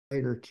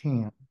later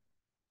can.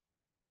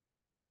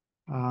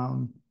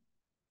 Um,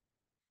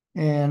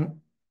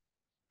 and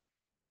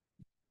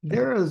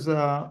there is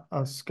a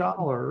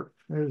scholar,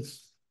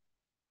 his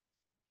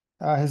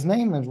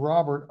name is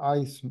Robert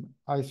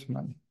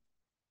Eisman.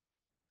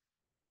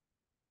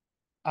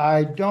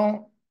 I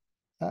don't,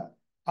 uh,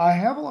 I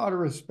have a lot of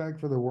respect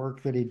for the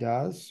work that he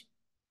does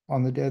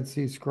on the Dead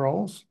Sea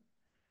Scrolls.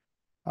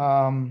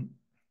 Um,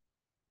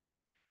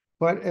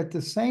 but at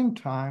the same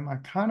time, I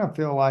kind of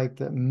feel like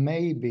that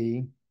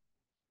maybe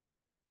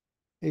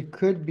it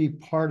could be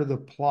part of the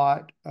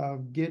plot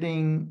of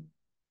getting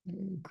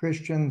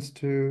Christians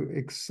to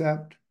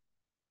accept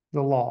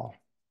the law.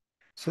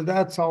 So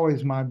that's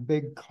always my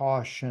big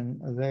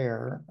caution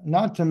there.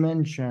 Not to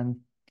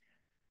mention,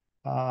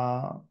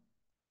 uh,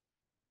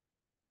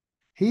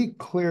 he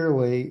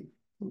clearly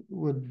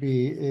would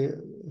be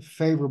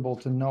favorable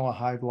to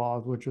Noahide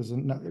laws, which is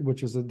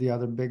the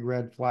other big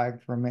red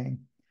flag for me.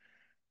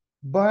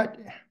 But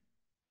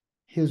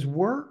his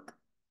work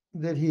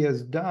that he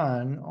has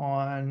done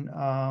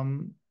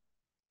on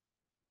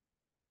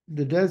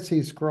the Dead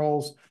Sea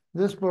Scrolls,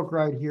 this book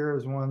right here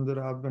is one that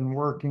I've been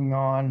working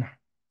on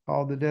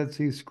called The Dead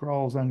Sea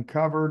Scrolls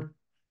Uncovered.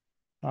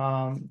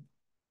 Um,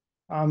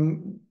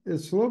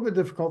 it's a little bit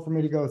difficult for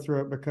me to go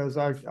through it because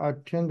I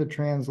tend to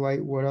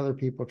translate what other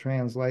people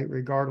translate,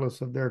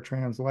 regardless of their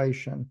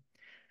translation.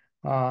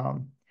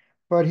 Um,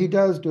 but he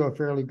does do a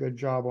fairly good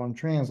job on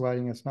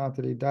translating. It's not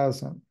that he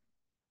doesn't.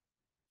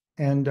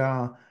 And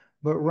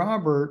but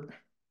Robert,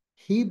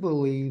 he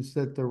believes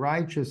that the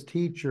righteous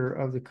teacher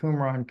of the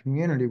Qumran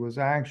community was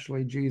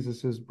actually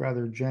Jesus's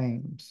brother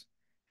James,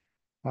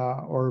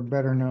 or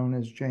better known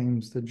as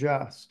James the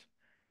Just.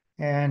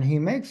 And he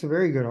makes a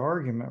very good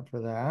argument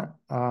for that.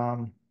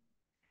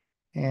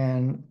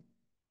 And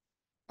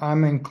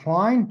I'm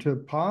inclined to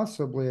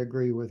possibly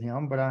agree with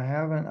him, but I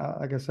haven't,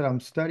 like I said, I'm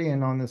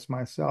studying on this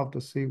myself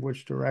to see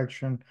which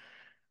direction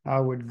I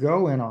would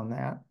go in on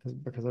that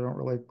because I don't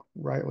really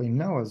rightly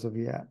know as of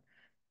yet.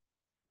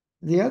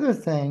 The other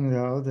thing,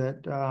 though,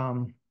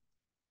 that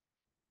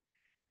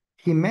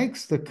he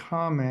makes the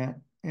comment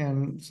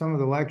in some of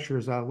the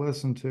lectures I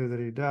listen to that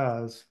he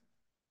does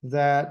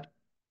that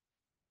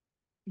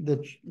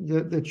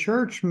the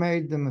church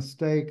made the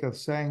mistake of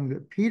saying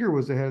that Peter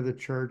was the head of the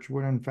church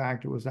when in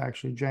fact it was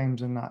actually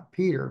James and not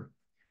Peter.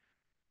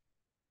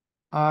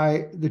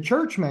 The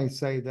church may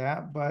say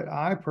that, but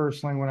I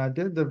personally, when I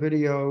did the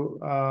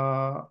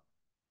video,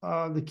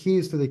 the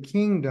keys to the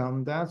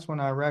kingdom, that's when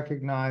I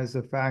recognized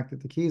the fact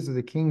that the keys of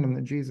the kingdom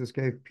that Jesus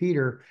gave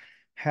Peter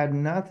had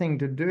nothing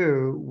to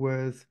do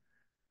with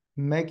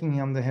making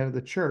him the head of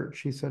the church.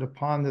 He said,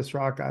 "Upon this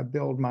rock I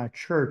build my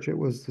church." It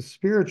was the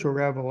spiritual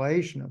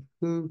revelation of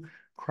who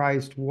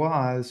Christ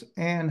was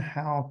and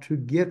how to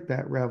get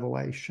that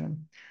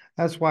revelation.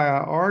 That's why I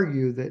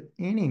argue that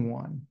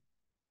anyone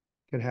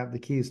could have the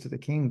keys to the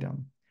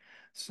kingdom.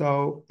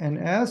 So, in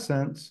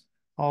essence,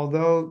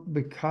 although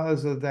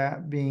because of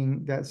that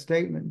being that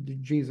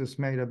statement Jesus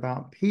made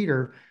about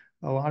Peter,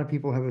 a lot of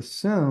people have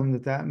assumed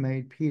that that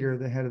made Peter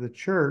the head of the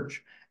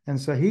church. And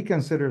so he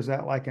considers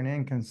that like an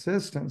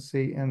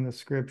inconsistency in the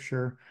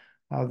scripture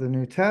of the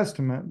New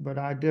Testament, but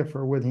I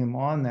differ with him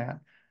on that.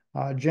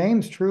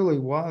 James truly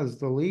was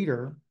the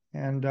leader,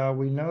 and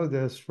we know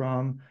this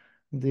from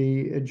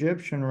the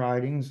Egyptian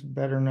writings,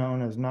 better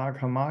known as Nag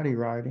Hammadi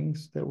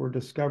writings, that were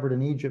discovered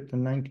in Egypt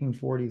in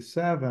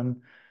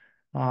 1947.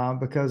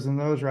 Because in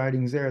those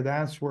writings there,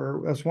 that's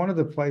one of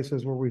the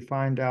places where we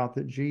find out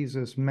that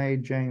Jesus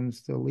made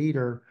James the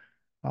leader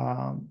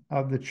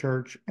of the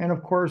church. And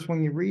of course,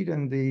 when you read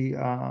in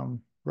the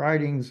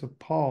writings of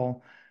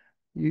Paul,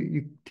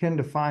 you tend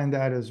to find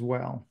that as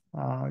well.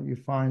 You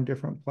find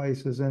different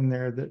places in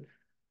there that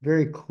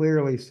very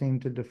clearly seem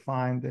to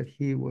define that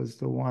he was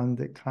the one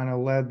that kind of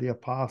led the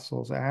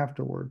apostles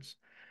afterwards.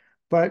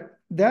 But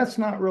that's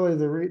not really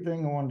the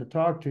thing I wanted to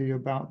talk to you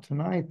about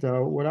tonight,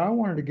 though. What I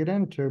wanted to get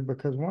into,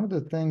 because one of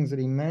the things that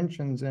he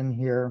mentions in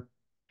here,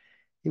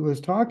 he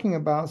was talking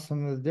about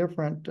some of the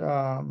different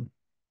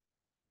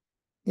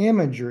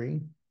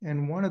imagery.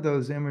 And one of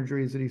those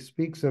imageries that he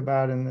speaks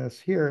about in this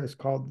here is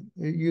called,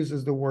 it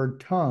uses the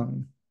word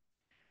tongue.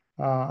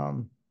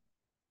 Um,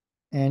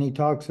 and he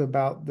talks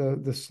about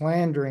the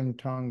slandering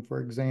tongue, for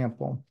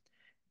example.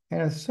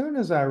 And as soon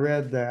as I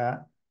read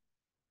that,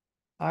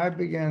 I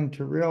began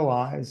to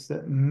realize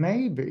that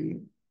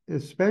maybe,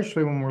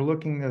 especially when we're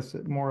looking this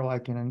at more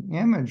like in an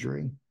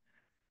imagery,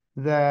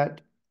 that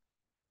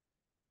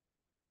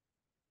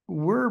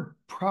we're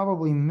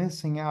probably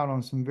missing out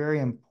on some very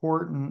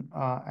important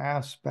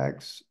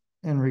aspects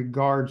in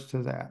regards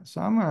to that.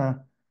 So I'm going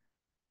to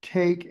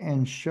take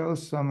and show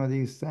some of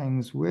these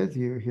things with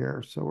you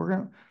here. So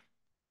we're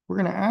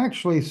going to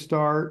actually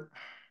start.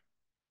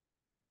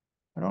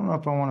 I don't know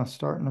if I want to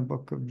start in the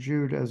book of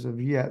Jude as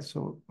of yet,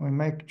 so we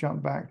may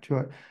jump back to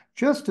it.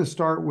 Just to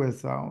start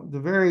with, though, the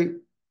very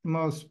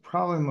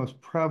probably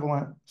most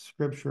prevalent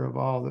scripture of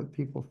all that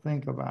people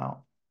think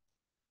about.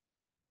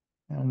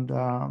 And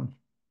when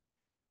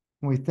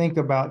we think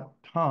about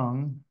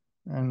tongue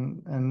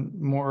and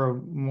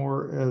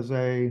more as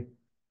a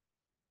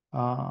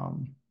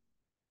Um,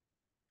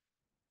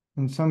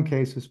 in some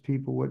cases,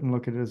 people wouldn't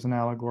look at it as an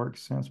allegoric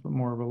sense, but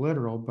more of a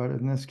literal. But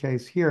in this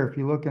case here, if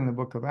you look in the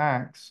book of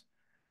Acts,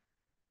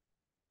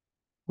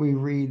 we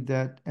read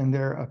that, and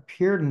there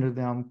appeared unto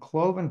them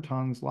cloven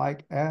tongues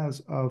like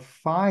as of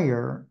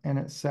fire, and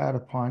it sat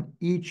upon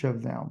each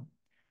of them.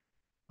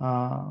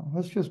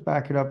 Let's just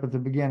back it up at the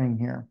beginning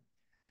here.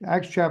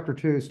 Acts chapter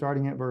 2,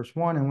 starting at verse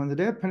 1. And when the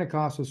day of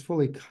Pentecost was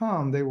fully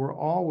come, they were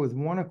all with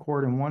one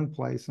accord in one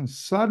place. And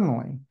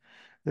suddenly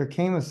there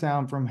came a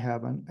sound from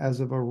heaven as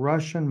of a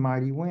rushing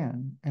mighty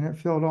wind, and it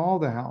filled all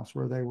the house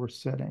where they were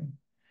sitting.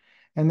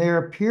 And there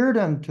appeared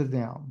unto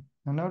them.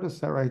 Now notice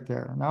that right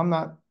there. Now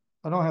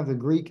I don't have the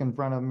Greek in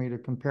front of me to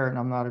compare it, and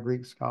I'm not a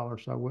Greek scholar,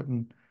 so I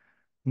wouldn't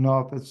know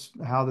if it's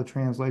how the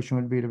translation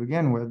would be to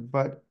begin with.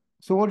 But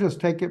so we'll just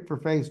take it for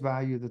face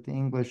value that the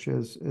English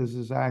is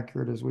as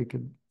accurate as we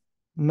could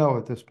know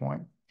at this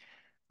point.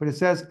 But it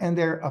says, and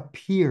there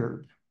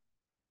appeared.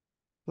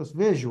 So it's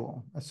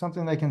visual. It's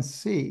something they can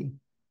see.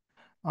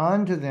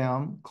 Unto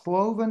them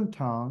cloven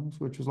tongues,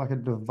 which is like a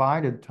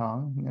divided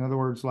tongue. In other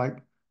words, like,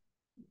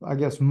 I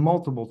guess,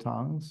 multiple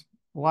tongues,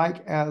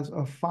 like as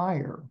a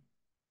fire.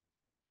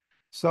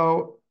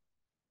 So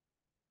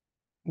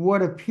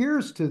what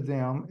appears to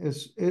them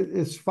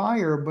is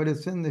fire, but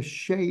it's in the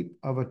shape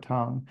of a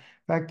tongue.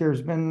 In fact,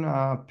 there's been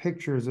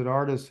pictures that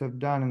artists have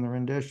done in the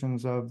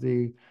renditions of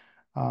the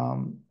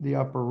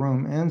upper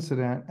room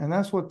incident, and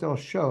that's what they'll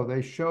show.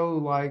 They show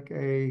like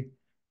a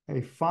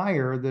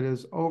fire that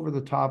is over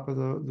the top of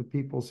the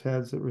people's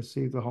heads that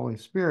receive the Holy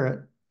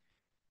Spirit.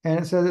 And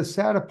it says it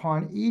sat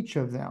upon each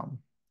of them,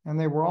 and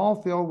they were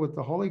all filled with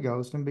the Holy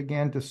Ghost and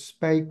began to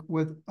spake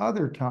with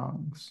other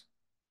tongues.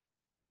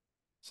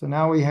 So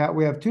now we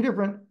have two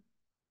different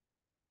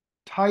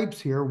types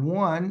here.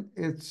 One,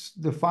 it's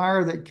the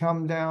fire that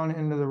come down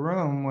into the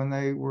room when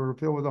they were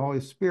filled with the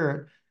Holy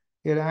Spirit.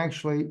 It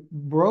actually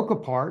broke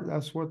apart.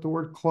 That's what the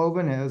word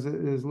cloven is.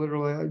 It is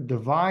literally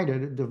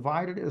divided. It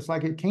divided. It's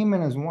like it came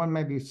in as one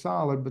maybe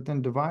solid, but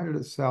then divided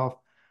itself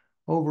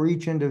over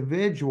each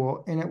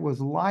individual, and it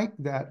was like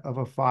that of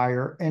a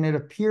fire, and it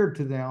appeared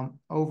to them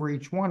over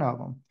each one of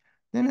them.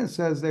 Then it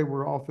says they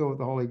were all filled with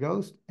the Holy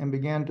Ghost and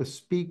began to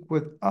speak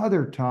with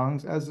other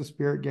tongues as the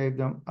Spirit gave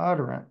them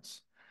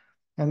utterance.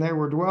 And they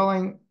were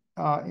dwelling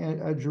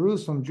in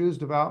Jerusalem, Jews,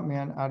 devout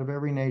men out of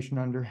every nation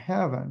under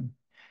heaven.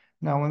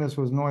 Now, when this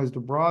was noised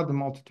abroad, the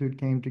multitude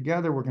came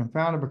together, were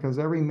confounded, because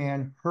every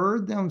man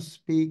heard them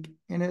speak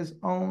in his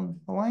own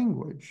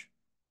language.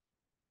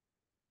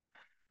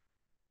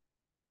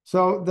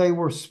 So they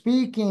were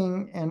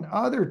speaking in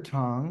other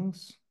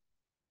tongues,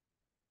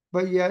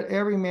 but yet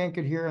every man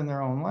could hear in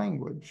their own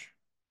language.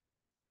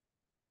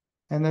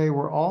 And they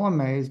were all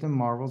amazed and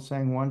marveled,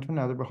 saying one to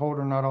another, Behold,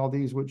 are not all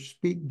these which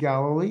speak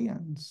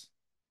Galileans?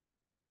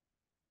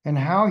 And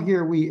how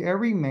hear we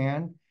every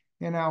man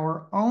in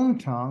our own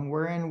tongue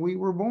wherein we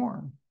were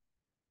born?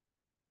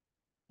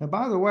 Now,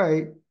 by the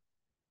way,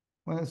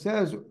 when it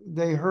says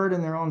they heard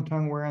in their own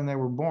tongue wherein they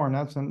were born,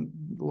 that's a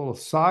little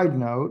side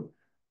note.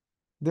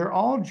 They're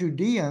all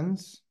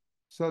Judeans.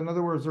 So in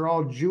other words, they're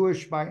all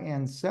Jewish by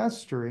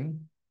ancestry,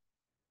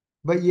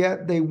 but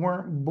yet they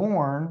weren't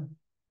born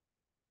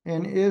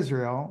in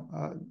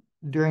Israel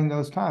during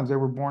those times. They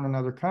were born in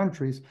other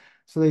countries.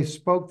 So they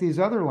spoke these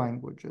other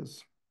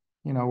languages,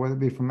 whether it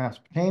be from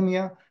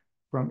Mesopotamia,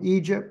 from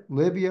Egypt,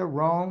 Libya,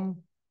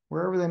 Rome,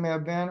 wherever they may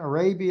have been,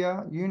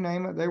 Arabia, you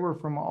name it. They were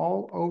from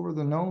all over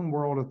the known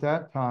world at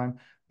that time,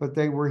 but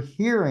they were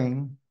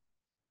hearing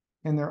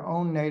in their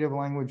own native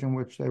language in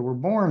which they were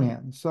born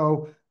in.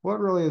 So what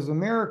really is a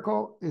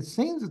miracle? It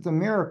seems that the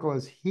miracle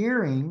is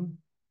hearing,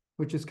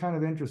 which is kind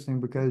of interesting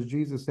because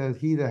Jesus says,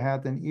 he that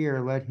hath an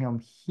ear, let him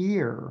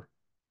hear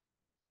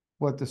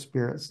what the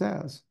Spirit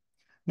says.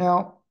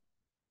 Now,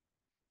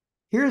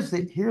 here's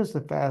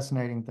the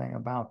fascinating thing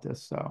about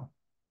this, though.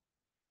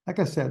 Like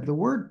I said, the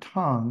word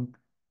tongue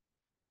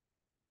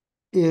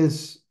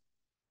has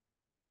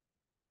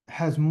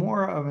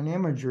more of an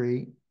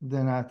imagery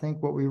than I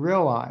think what we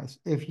realize.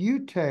 If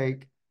you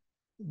take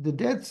the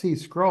Dead Sea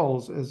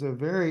Scrolls is a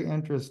very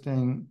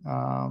interesting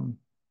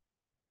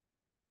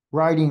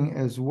writing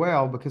as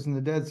well, because in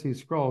the Dead Sea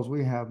Scrolls,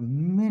 we have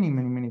many,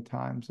 many, many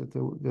times that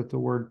the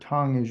word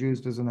tongue is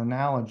used as an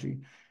analogy.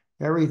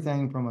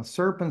 Everything from a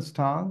serpent's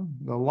tongue,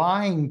 the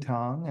lying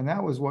tongue, and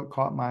that was what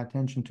caught my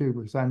attention too,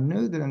 because I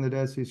knew that in the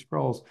Dead Sea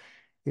Scrolls,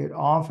 it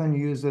often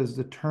uses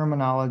the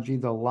terminology,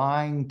 the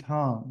lying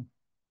tongue.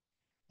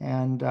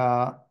 And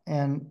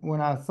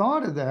when I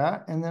thought of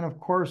that, and then of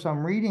course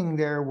I'm reading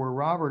there where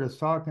Robert is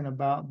talking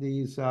about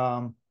this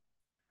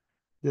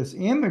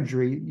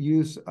imagery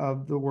use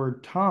of the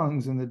word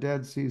tongues in the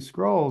Dead Sea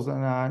Scrolls,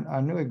 and I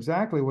knew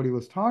exactly what he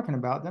was talking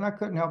about. Then I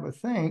couldn't help but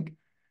think,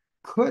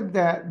 could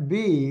that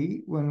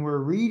be, when we're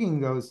reading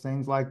those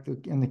things, like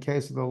in the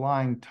case of the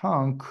lying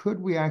tongue, could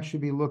we actually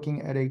be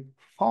looking at a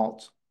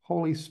false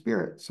Holy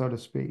Spirit, so to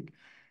speak?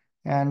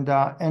 And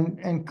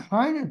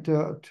kind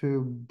of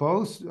to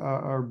boast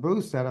or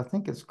boost that, I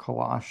think it's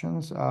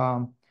Colossians.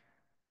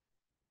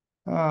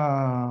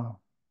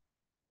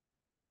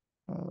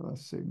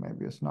 let's see,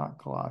 maybe it's not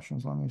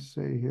Colossians. Let me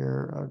see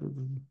here.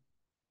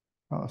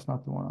 Oh, that's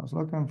not the one I was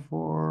looking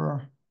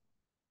for.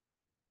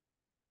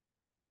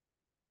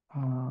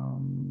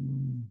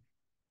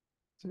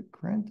 Is it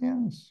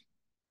Corinthians?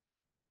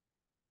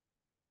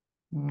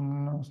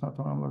 No, it's not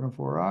the one I'm looking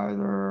for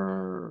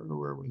either.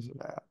 Where was it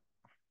at?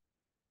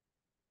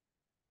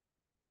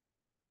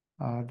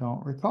 I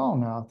don't recall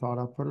now. I thought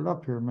I put it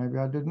up here. Maybe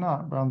I did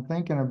not, but I'm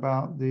thinking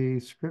about the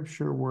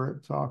scripture where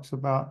it talks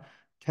about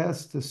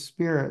test the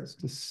spirits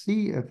to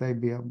see if they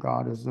be of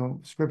God is the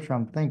scripture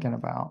I'm thinking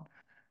about.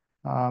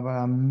 But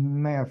I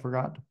may have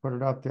forgot to put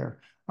it up there.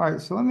 All right,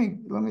 so let me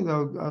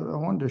though, I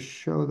wanted to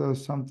show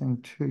those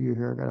something to you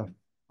here. I gotta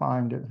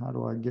find it. How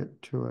do I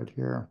get to it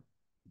here?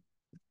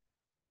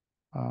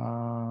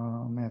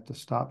 I may have to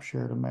stop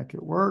share to make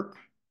it work.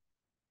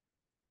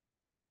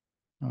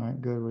 All right,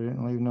 good. We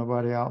didn't leave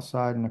nobody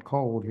outside in the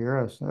cold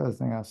here. That's the other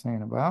thing I was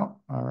saying about.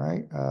 All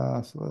right,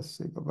 so let's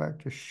see, go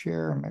back to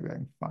share. Maybe I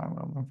can find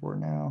what I'm looking for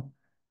now.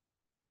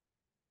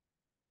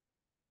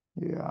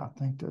 Yeah, I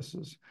think this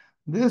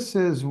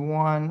is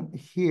one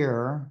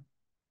here.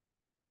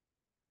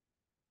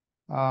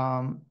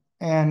 And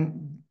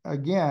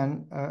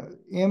again,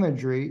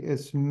 imagery,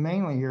 it's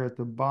mainly here at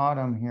the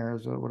bottom here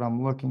is what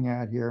I'm looking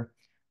at here.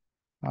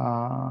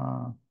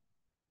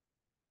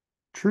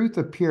 Truth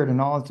appeared and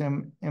all its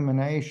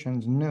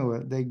emanations knew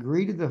it. They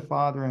greeted the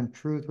Father in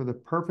truth with a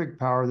perfect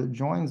power that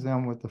joins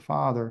them with the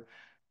Father.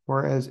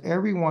 Whereas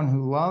everyone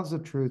who loves the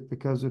truth,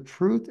 because the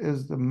truth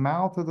is the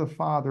mouth of the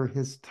Father,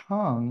 his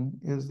tongue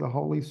is the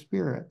Holy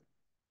Spirit.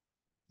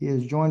 He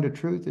is joined to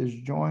truth, is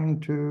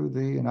joined to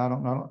the, and I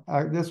don't know,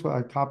 this one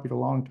I copied a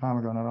long time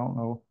ago, and I don't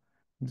know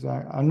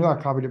exactly. I knew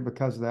I copied it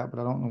because of that, but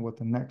I don't know what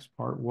the next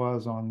part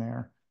was on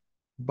there.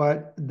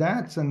 But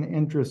that's an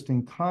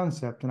interesting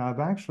concept, and I've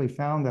actually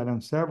found that in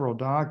several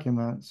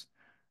documents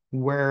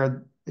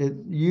where it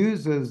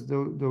uses the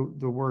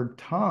word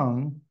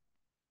tongue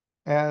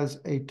as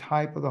a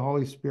type of the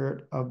Holy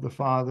Spirit of the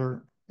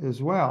Father as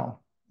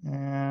well.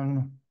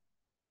 And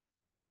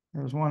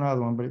there's one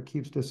other one, but it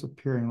keeps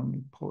disappearing. Let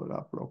me pull it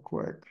up real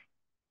quick.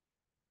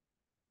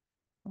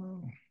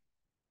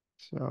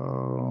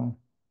 So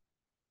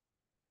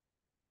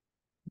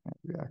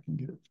maybe I can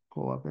get it to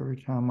pull up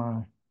every time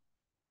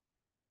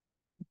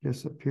it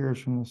disappears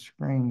from the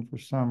screen for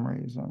some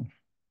reason.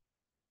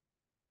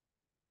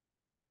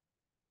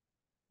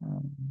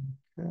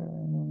 Okay.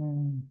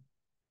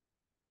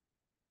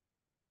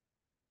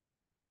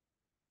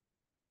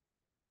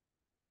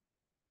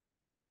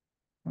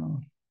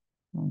 Oh,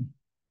 hmm.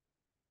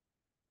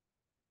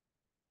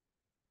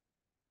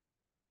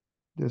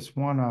 This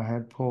one I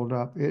had pulled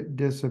up, it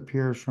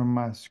disappears from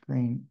my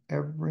screen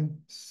every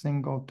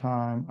single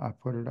time I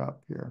put it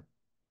up here.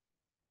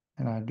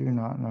 And I do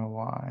not know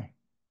why.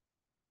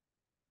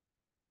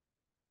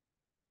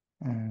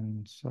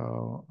 And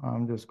so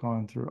I'm just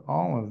going through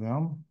all of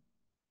them.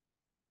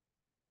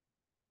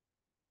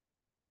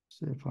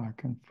 See if I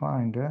can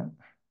find it.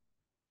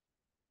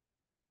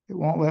 It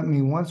won't let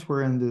me once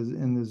we're in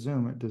the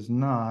Zoom, it does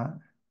not.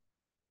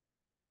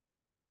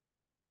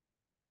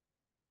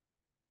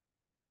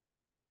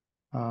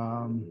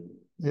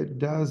 It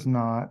does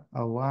not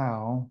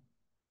allow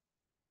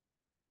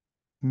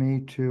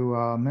me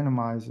to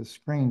minimize the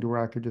screen to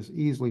where I could just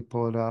easily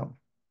pull it up.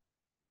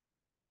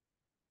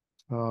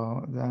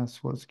 So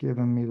that's what's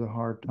giving me the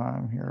hard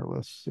time here.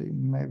 Let's see,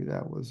 maybe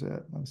that was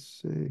it.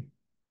 Let's see.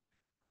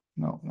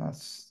 No,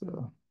 that's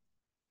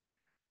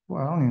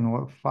well, I don't even know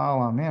what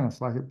file I'm in.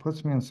 It's like it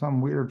puts me in some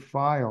weird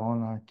file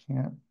and I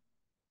can't,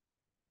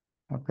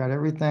 I've got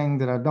everything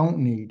that I don't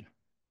need.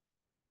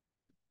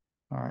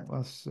 All right,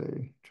 let's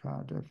see,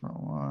 try a different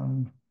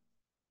one.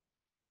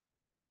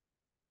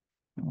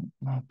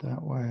 Not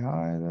that way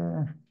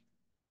either.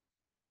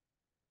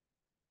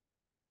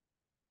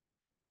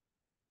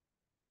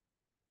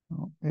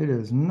 No, it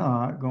is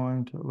not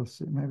going to, let's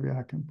see, maybe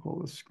I can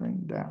pull the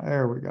screen down.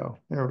 There we go.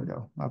 There we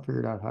go. I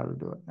figured out how to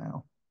do it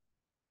now.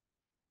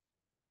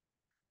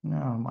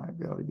 Now I might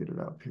be able to get it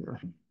up here.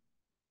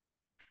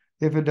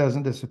 If it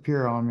doesn't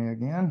disappear on me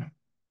again.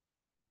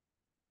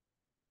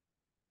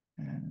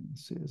 And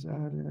let's see, is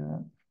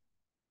that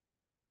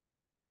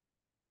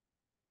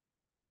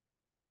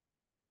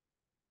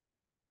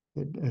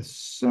it? As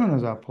soon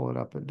as I pull it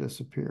up, it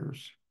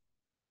disappears.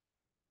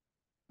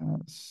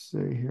 Let's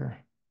see here.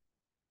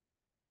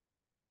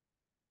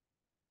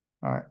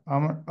 All right,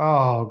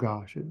 oh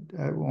gosh,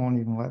 it won't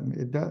even let me.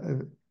 It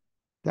does.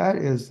 That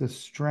is the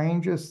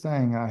strangest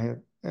thing I have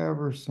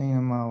ever seen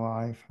in my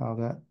life, how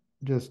that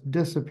just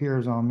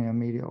disappears on me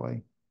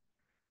immediately.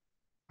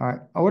 All right,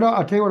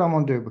 I'll tell you what I'm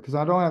going to do because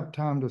I don't have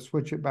time to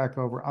switch it back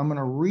over. I'm going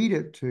to read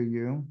it to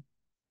you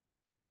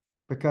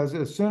because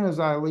as soon as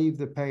I leave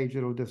the page,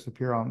 it'll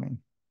disappear on me. It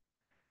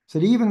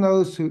said, even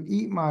those who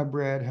eat my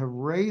bread have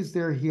raised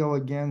their heel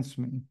against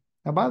me.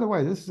 Now, by the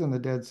way, this is in the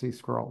Dead Sea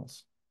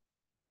Scrolls.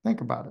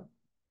 Think about it.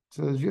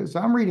 So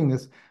I'm reading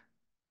this.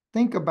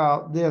 Think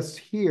about this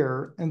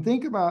here and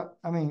think about,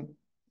 I mean,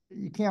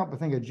 you can't help but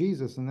think of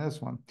Jesus in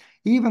this one.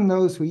 Even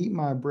those who eat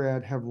my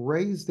bread have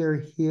raised their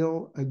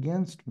heel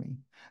against me.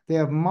 They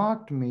have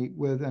mocked me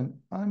with an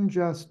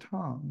unjust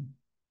tongue.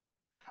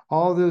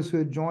 All those who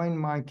had joined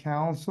my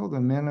counsel, the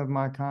men of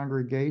my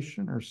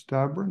congregation, are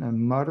stubborn and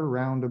mutter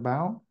round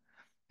about.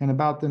 And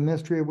about the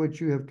mystery of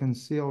which you have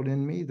concealed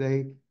in me,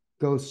 they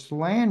go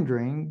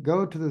slandering,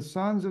 go to the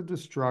sons of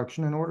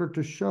destruction in order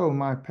to show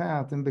my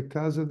path. And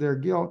because of their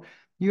guilt,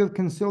 you have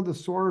concealed the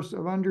source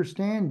of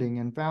understanding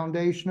and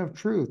foundation of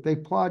truth. They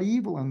plot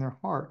evil in their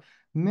heart.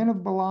 Men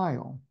of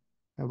Belial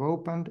have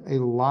opened a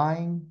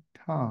lying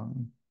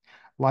tongue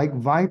like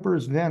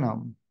viper's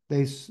venom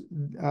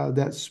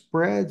that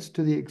spreads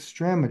to the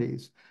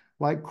extremities.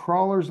 Like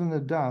crawlers in the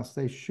dust,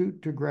 they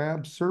shoot to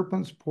grab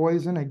serpent's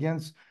poison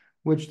against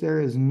which there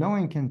is no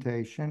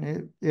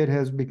incantation. It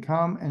has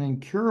become an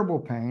incurable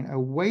pain, a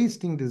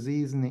wasting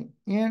disease in the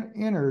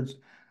innards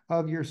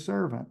of your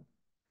servant,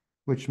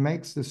 which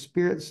makes the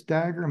spirit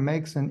stagger,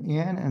 makes an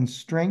end and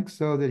strength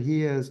so that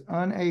he is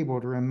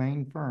unable to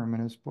remain firm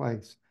in his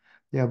place.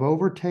 They have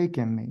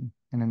overtaken me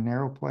in the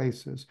narrow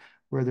places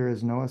where there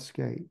is no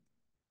escape.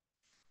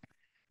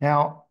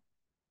 Now,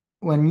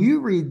 when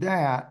you read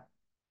that,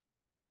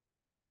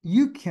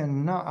 you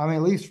cannot, I mean,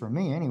 at least for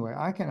me anyway,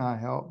 I cannot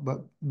help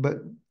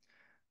but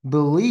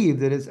believe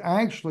that it's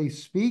actually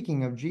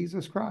speaking of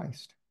Jesus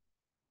Christ.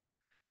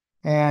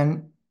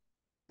 And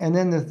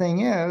then the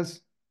thing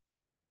is,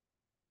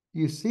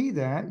 you see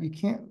that you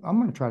can't, I'm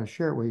going to try to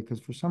share it with you because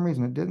for some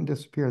reason it didn't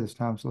disappear this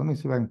time. So let me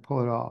see if I can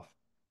pull it off.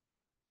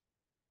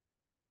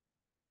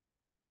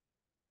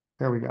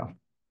 There we go.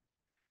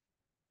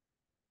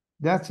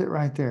 That's it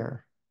right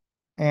there.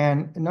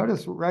 And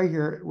notice right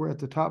here, we're at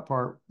the top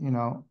part,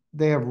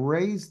 they have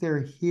raised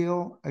their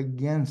heel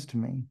against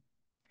me.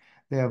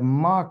 They have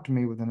mocked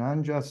me with an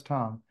unjust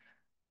tongue.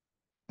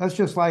 That's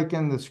just like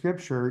in the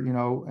scripture,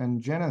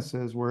 in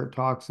Genesis, where it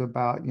talks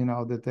about,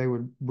 that they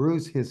would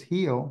bruise his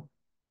heel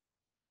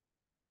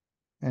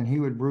and he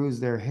would bruise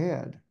their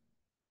head.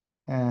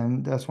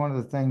 And that's one of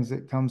the things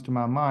that comes to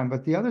my mind.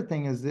 But the other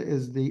thing is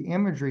the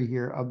imagery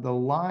here of the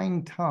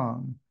lying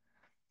tongue.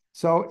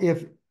 So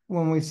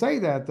when we say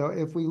that, though,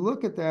 if we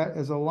look at that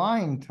as a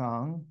lying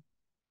tongue,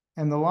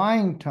 and the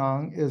lying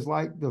tongue is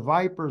like the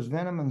viper's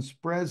venom and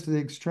spreads to the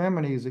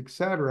extremities,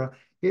 etc.,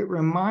 it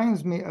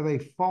reminds me of a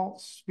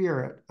false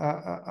spirit,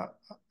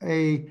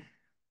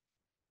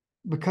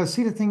 because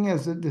see, the thing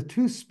is that the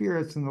two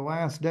spirits in the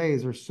last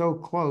days are so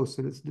close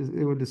that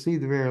it would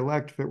deceive the very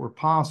elect if it were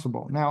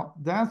possible. Now,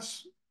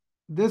 this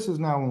is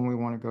now when we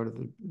want to go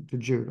to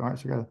Jude. All right,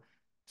 so I got to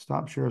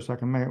stop share so I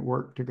can make it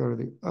work to go to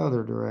the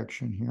other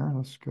direction here.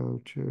 Let's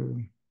go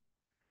to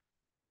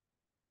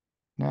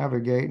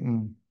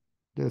navigating.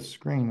 This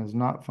screen is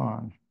not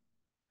fun.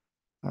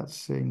 Let's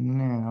see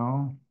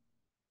now.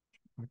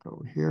 Back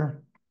over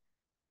here.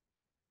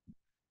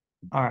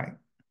 All right.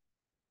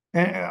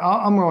 And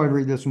I'm going to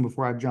read this one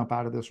before I jump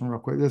out of this one real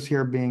quick. This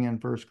here being in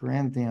First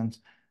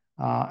Corinthians.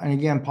 And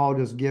again, Paul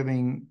just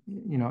giving,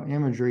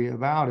 imagery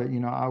about it.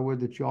 I would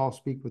that you all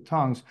speak with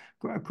tongues.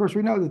 Of course,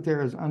 we know that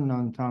there is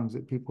unknown tongues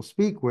that people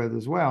speak with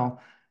as well.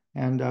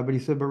 And but he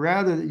said, but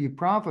rather that you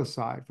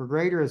prophesy, for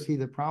greater is he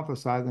that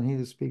prophesies than he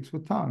that speaks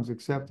with tongues,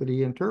 except that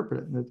he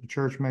interpret it, and that the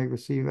church may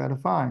receive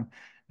edifying.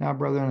 Now,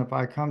 brethren, if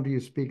I come to you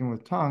speaking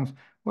with tongues,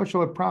 what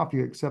shall it profit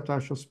you, except I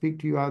shall speak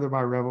to you either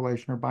by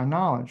revelation or by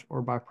knowledge,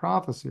 or by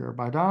prophecy or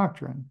by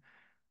doctrine?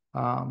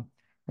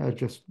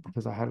 Just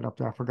because I had it up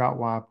there, I forgot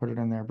why I put it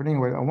in there. But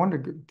anyway, I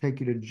wanted to take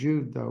you to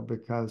Jude, though,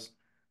 because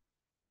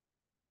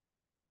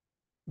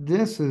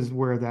this is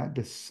where that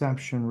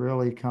deception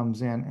really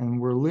comes in. And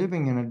we're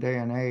living in a day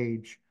and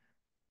age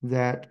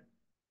that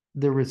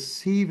the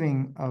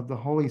receiving of the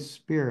Holy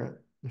Spirit,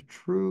 the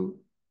true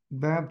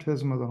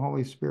baptism of the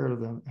Holy Spirit of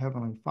the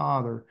Heavenly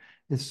Father,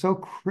 is so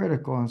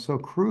critical and so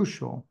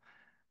crucial.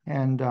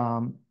 And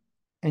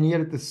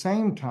yet at the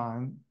same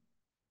time,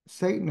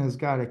 Satan has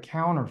got a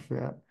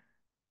counterfeit.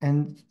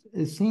 And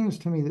it seems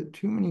to me that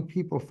too many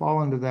people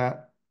fall into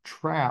that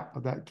trap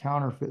of that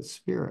counterfeit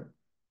spirit.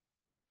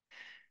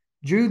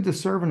 Jude, the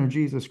servant of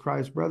Jesus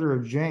Christ, brother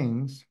of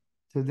James,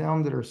 to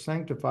them that are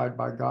sanctified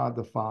by God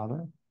the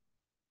Father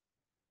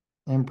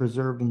and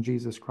preserved in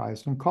Jesus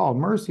Christ and called,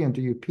 mercy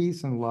unto you,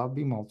 peace and love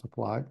be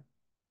multiplied.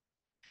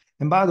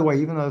 And by the way,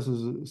 even though this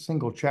is a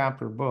single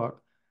chapter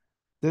book,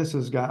 this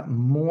has got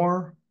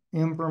more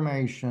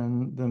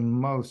information than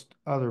most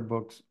other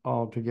books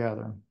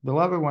altogether.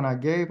 Beloved, when I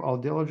gave all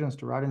diligence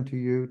to write unto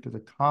you to the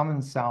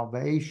common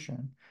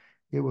salvation,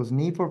 it was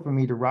needful for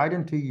me to write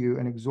unto you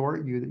and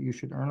exhort you that you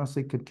should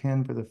earnestly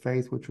contend for the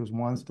faith which was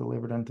once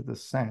delivered unto the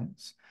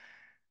saints.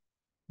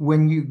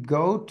 When you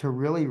go to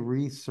really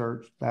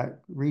research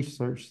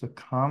the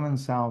common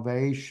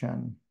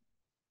salvation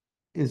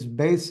is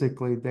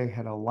basically they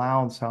had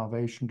allowed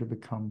salvation to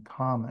become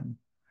common.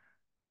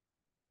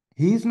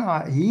 He's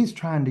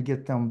trying to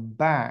get them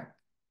back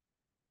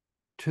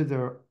to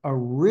the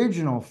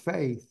original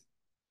faith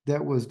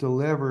that was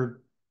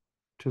delivered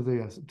to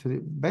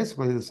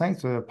basically the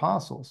saints, the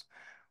apostles,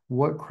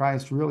 what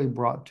Christ really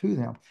brought to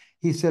them.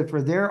 He said,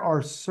 for there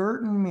are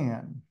certain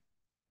men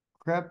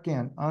crept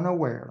in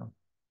unaware,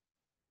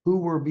 who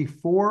were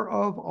before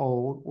of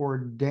old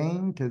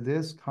ordained to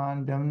this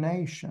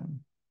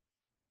condemnation.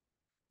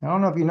 I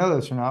don't know if you know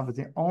this or not, but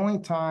the only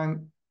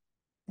time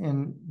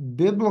in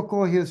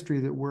biblical history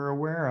that we're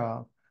aware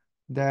of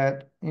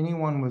that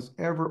anyone was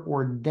ever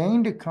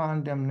ordained to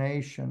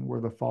condemnation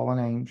were the fallen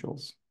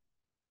angels.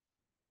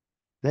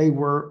 They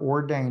were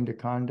ordained to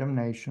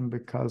condemnation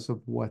because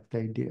of what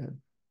they did,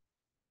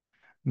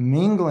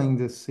 mingling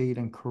the seed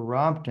and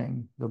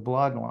corrupting the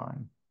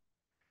bloodline.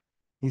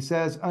 He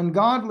says,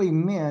 ungodly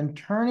men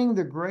turning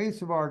the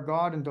grace of our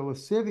God into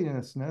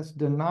lasciviousness,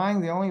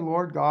 denying the only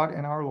Lord God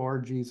and our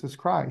Lord Jesus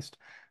Christ.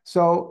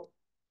 So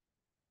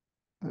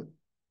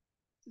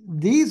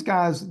these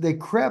guys, they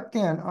crept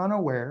in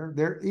unaware.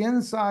 They're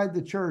inside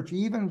the church,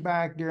 even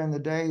back during the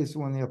days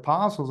when the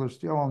apostles are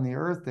still on the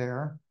earth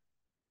there.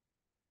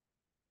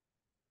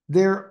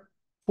 They're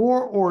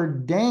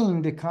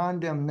foreordained to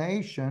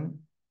condemnation,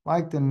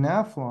 like the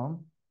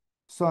Nephilim.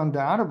 So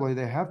undoubtedly,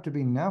 they have to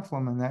be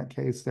Nephilim in that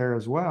case there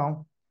as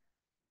well.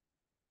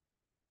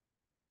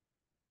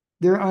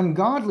 They're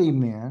ungodly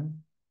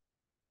men.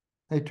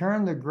 They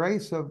turn the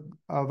grace of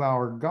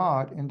our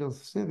God into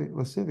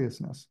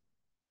lasciviousness.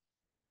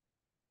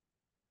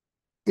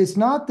 It's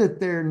not that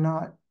they're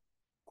not,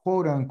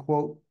 quote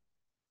unquote,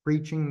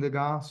 preaching the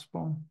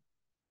gospel.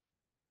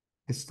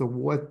 It's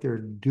what they're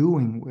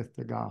doing with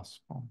the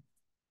gospel.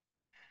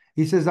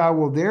 He says, I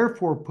will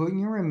therefore put in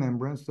your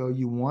remembrance, though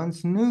you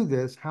once knew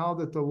this, how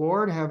that the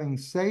Lord, having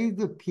saved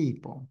the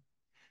people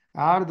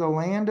out of the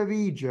land of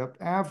Egypt,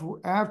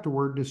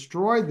 afterward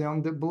destroyed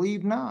them that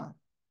believed not.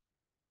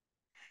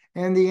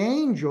 And the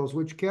angels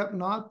which kept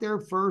not their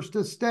first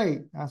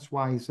estate. That's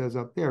why he says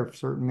up there,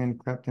 certain men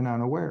crept in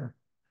unaware.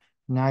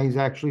 Now he's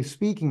actually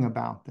speaking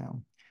about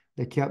them.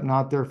 They kept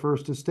not their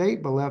first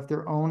estate, but left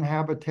their own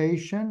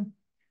habitation.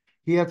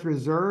 He hath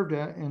reserved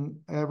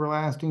in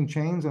everlasting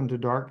chains unto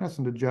darkness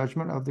and to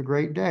judgment of the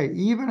great day,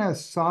 even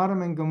as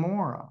Sodom and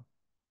Gomorrah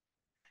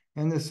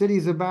and the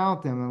cities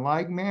about them in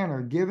like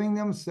manner, giving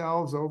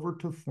themselves over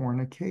to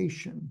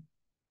fornication.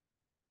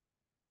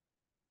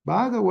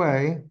 By the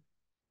way,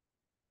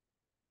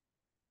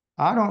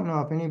 I don't know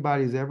if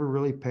anybody's ever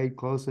really paid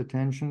close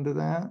attention to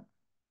that.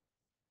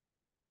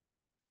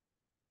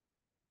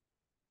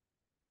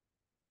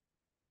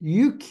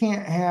 You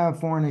can't have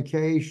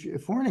fornication.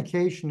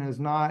 Fornication is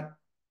not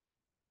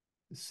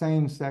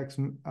same-sex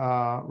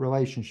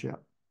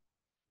relationship.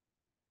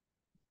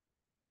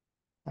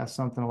 That's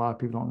something a lot of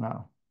people don't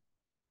know.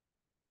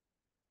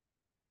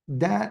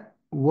 That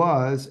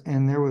was,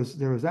 and there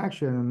was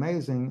actually an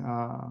amazing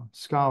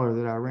scholar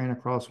that I ran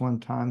across one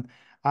time.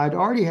 I'd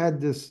already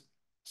had this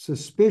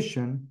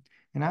suspicion,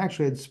 and I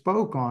actually had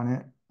spoke on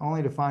it,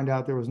 only to find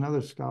out there was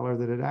another scholar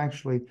that had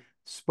actually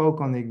spoke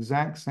on the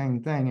exact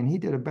same thing, and he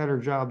did a better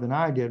job than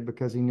I did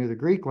because he knew the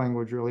Greek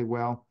language really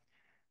well.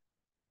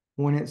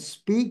 When it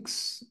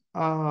speaks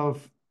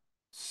of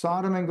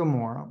Sodom and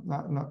Gomorrah,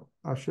 no,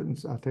 I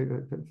shouldn't, I take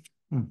that.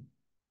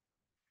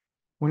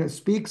 When it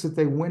speaks that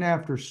they went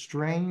after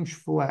strange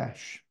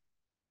flesh,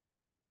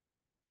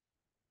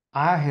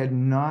 I had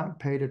not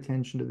paid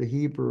attention to the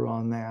Hebrew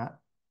on that.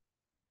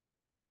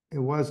 It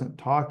wasn't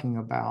talking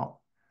about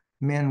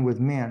men with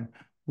men.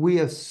 We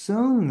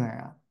assume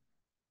that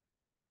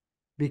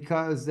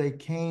because they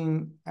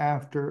came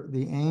after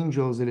the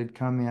angels that had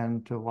come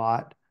in to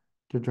Lot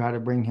to try to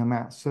bring him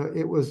out. So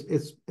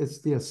it's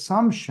the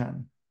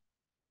assumption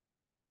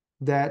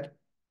that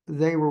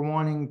they were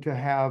wanting to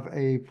have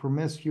a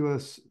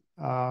promiscuous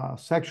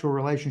sexual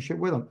relationship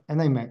with them, and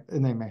they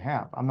may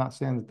have. I'm not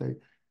saying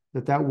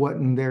that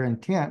wasn't their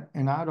intent,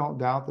 and I don't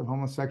doubt that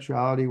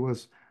homosexuality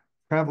was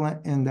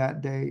prevalent in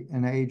that day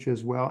and age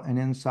as well, and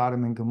in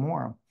Sodom and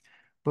Gomorrah.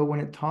 But when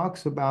it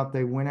talks about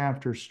they went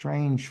after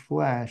strange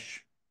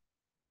flesh,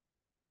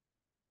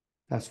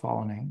 that's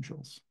fallen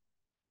angels.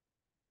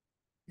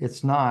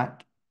 It's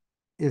not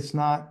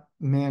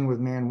man with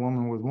man,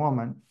 woman with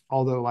woman,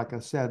 although, like I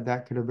said,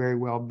 that could have very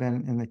well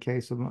been in the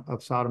case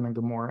of Sodom and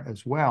Gomorrah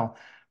as well.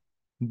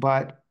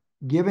 But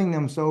giving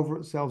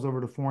themselves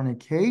over to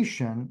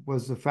fornication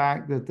was the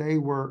fact that they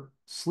were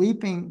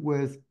sleeping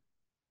with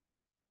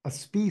a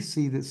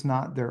species that's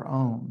not their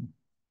own.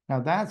 Now,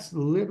 that's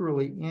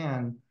literally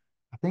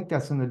I think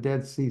that's in the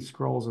Dead Sea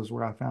Scrolls is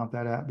where I found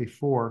that at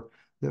before,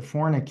 that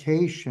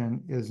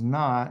fornication is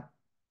not,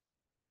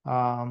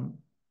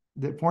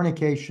 that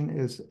fornication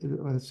is,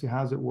 let's see,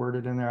 how's it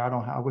worded in there?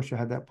 I wish I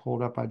had that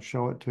pulled up. I'd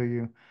show it to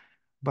you.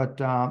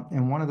 But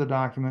in one of the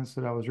documents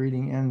that I was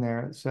reading in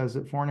there, it says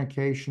that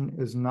fornication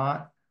is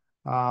not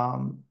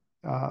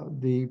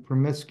the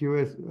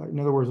promiscuous, in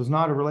other words, it's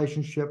not a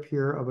relationship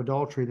here of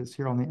adultery that's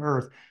here on the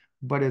earth,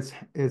 but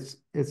it's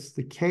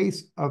the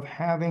case of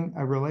having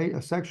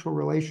a sexual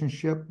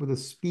relationship with a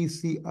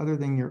species other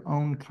than your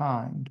own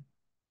kind.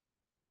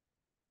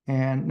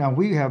 And now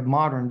we have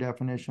modern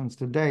definitions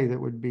today that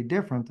would be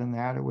different than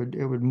that. It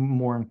would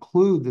more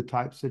include the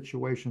type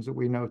situations that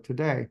we know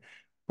today.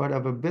 but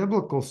of a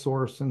biblical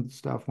source and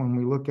stuff, when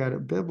we look at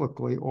it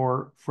biblically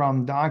or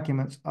from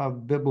documents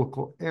of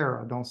biblical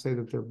era, don't say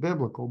that they're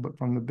biblical, but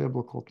from the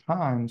biblical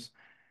times,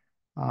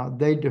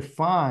 they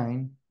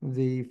define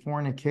the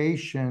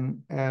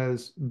fornication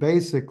as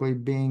basically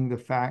being the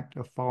fact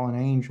of fallen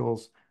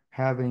angels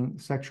having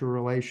sexual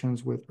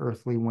relations with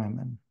earthly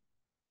women.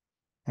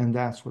 And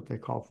that's what they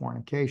call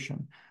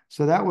fornication.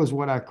 So that was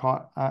what I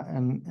caught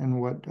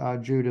and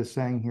what Jude is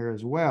saying here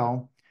as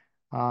well,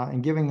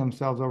 and giving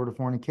themselves over to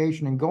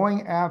fornication and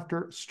going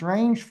after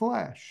strange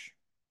flesh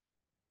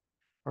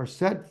are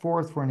set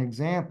forth for an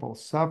example,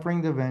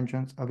 suffering the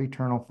vengeance of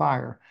eternal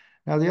fire.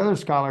 Now, the other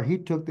scholar, he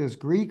took this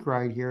Greek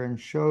right here and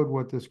showed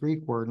what this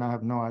Greek word, and I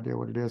have no idea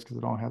what it is because I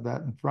don't have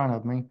that in front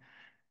of me.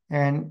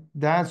 And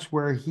that's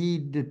where he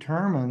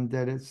determined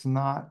that it's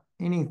not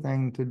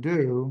anything to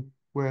do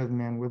with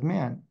men with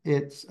men.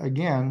 It's,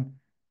 again,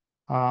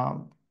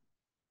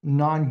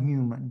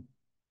 non-human,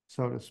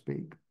 so to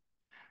speak.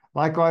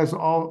 Likewise,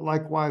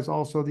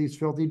 also these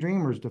filthy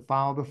dreamers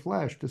defile the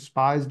flesh,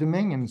 despise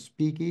dominion,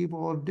 speak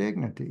evil of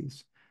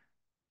dignities.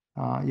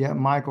 Yet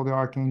Michael the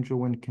archangel,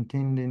 when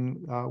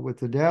contending with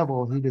the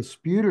devil, he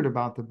disputed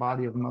about the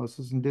body of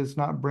Moses and did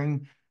not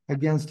bring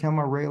against him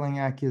a railing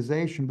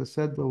accusation, but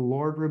said, "The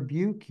Lord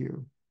rebuke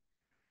you."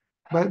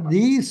 But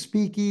these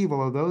speak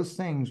evil of those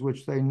things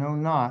which they know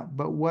not,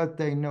 but what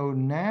they know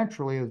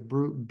naturally as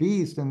brute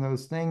beasts, and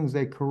those things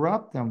they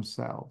corrupt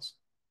themselves.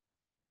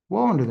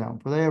 Woe unto them,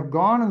 for they have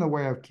gone in the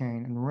way of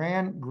Cain, and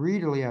ran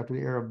greedily after the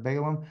heir of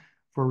Balaam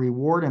for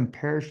reward, and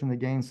perished in the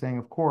gainsaying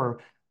of Korah.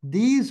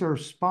 These are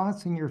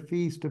spots in your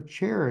feast of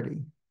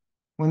charity.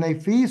 When they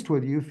feast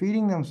with you,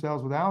 feeding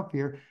themselves without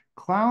fear,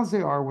 clouds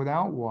they are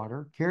without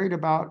water, carried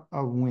about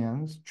of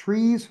winds,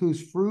 trees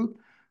whose fruit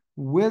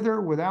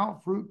wither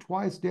without fruit,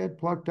 twice dead,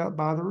 plucked up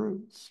by the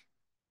roots.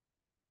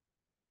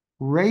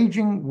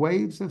 Raging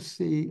waves of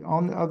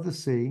the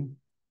sea,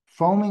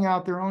 foaming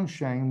out their own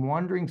shame,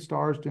 wandering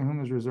stars to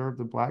whom is reserved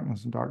the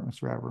blackness and darkness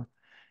forever.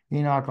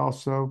 Enoch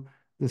also,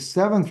 the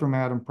seventh from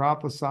Adam,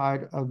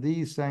 prophesied of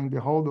these, saying,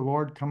 "Behold, the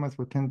Lord cometh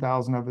with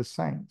 10,000 of his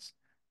saints."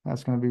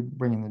 That's going to be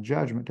bringing the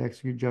judgment, to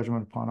execute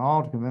judgment upon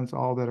all, to convince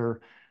all that are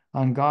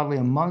ungodly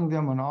among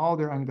them, and all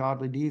their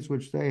ungodly deeds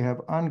which they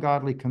have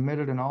ungodly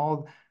committed, and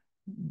all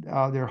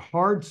their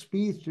hard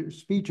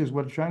speeches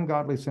which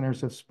ungodly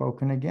sinners have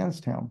spoken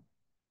against him.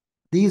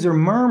 These are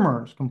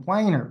murmurers,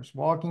 complainers,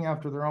 walking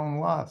after their own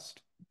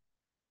lust,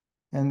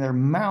 and their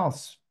mouth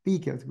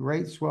speaketh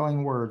great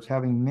swelling words,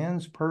 having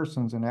men's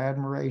persons in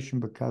admiration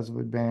because of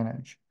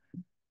advantage.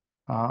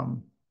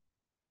 But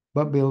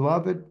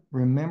beloved,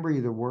 remember ye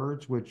the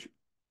words which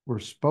were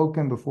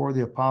spoken before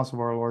the apostle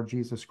of our Lord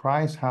Jesus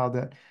Christ, how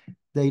that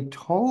they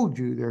told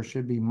you there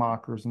should be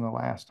mockers in the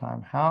last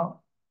time,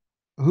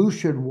 who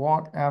should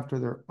walk after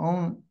their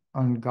own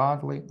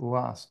ungodly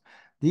lust.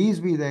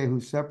 These be they who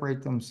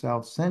separate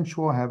themselves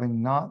sensual,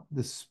 having not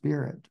the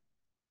Spirit.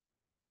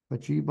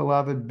 But ye,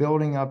 beloved,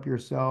 building up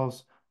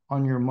yourselves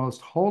on your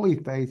most holy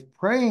faith,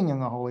 praying in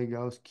the Holy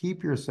Ghost,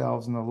 keep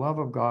yourselves in the love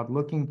of God,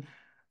 looking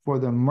for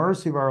the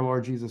mercy of our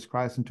Lord Jesus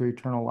Christ into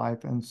eternal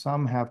life. And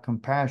some have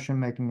compassion,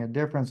 making a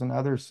difference, and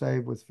others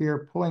save with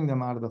fear, pulling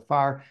them out of the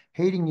fire,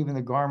 hating even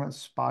the garments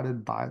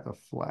spotted by the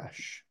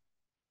flesh.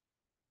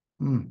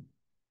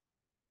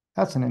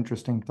 That's an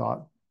interesting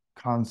thought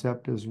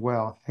concept as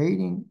well.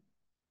 Hating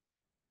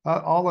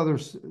all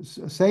others,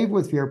 save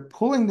with fear,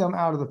 pulling them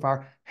out of the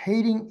fire,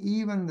 hating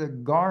even the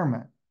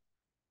garment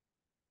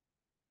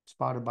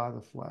spotted by the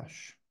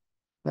flesh.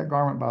 That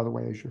garment, by the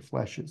way, is your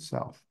flesh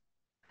itself.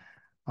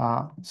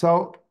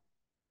 So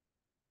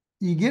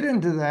you get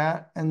into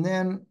that, and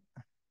then,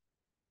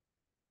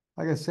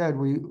 like I said,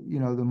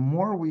 the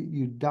more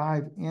you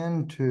dive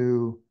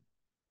into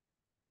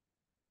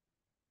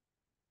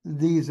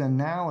these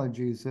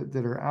analogies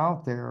that are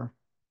out there,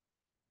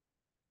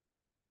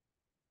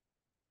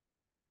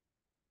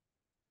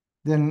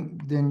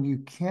 then you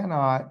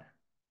cannot.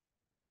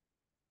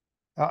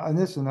 And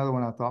this is another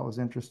one I thought was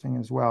interesting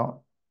as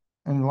well.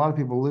 And a lot of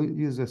people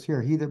use this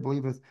here. He that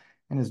believeth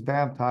and is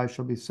baptized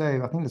shall be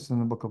saved. I think this is in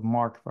the book of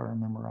Mark, if I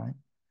remember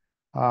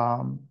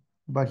right.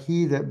 But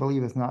he that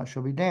believeth not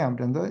shall be damned.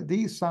 And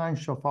these signs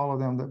shall follow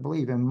them that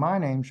believe. In my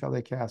name shall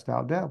they cast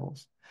out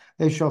devils.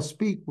 They shall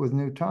speak with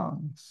new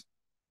tongues.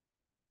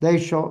 They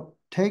shall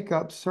take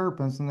up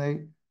serpents, and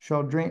they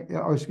shall drink,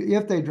 or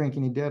if they drink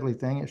any deadly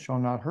thing, it shall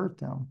not hurt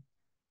them.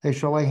 They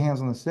shall lay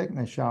hands on the sick, and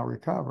they shall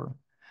recover.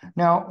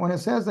 Now, when it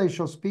says they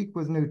shall speak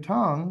with new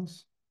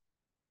tongues,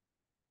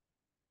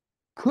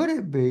 could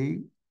it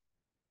be,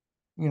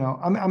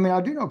 I mean,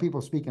 I do know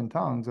people speak in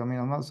tongues. I mean,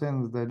 I'm not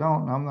saying that they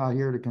don't, and I'm not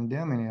here to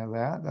condemn any of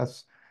that.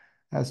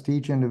 That's to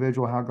each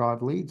individual how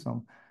God leads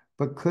them.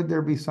 But could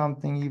there be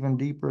something even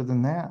deeper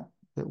than that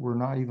we're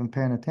not even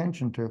paying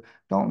attention to?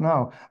 Don't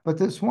know. But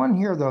this one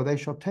here, though, they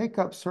shall take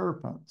up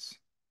serpents.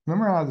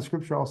 Remember how the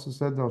scripture also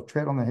said they'll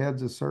tread on the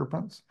heads of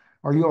serpents?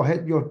 Or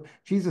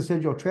Jesus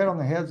said you'll tread on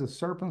the heads of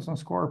serpents and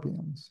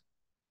scorpions.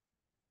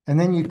 And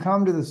then you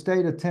come to the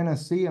state of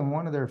Tennessee, and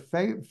one of their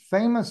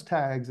famous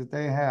tags that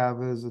they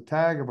have is a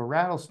tag of a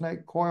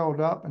rattlesnake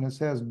coiled up, and it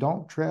says,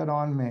 "Don't tread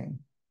on me."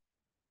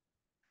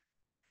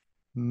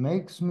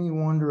 Makes me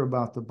wonder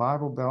about the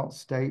Bible Belt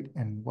state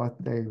and what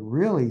they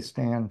really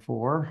stand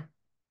for.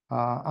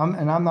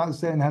 I'm not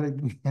saying that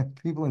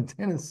against people in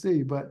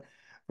Tennessee, but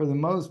for the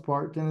most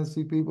part,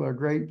 Tennessee people are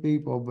great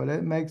people. But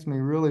it makes me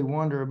really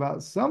wonder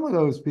about some of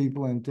those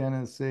people in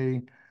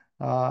Tennessee,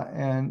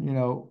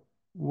 and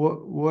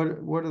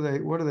what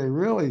are they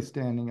really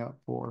standing up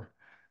for?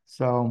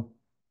 So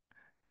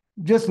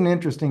just an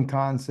interesting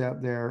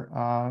concept there.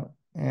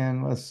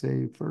 And let's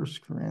see,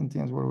 First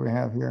Corinthians, what do we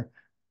have here?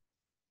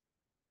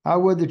 I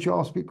would that you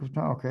all speak with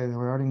tongues. Okay, we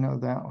already know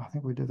that. I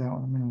think we did that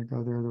one a minute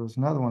ago there. There was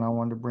another one I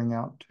wanted to bring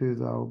out too,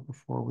 though,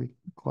 before we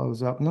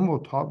close up. And then we'll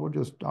talk.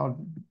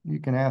 You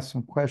can ask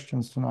some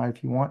questions tonight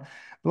if you want.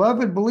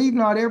 Beloved, believe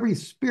not every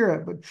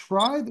spirit, but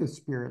try the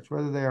spirits,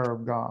 whether they are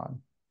of God,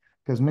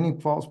 because many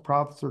false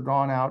prophets are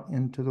gone out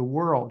into the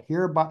world.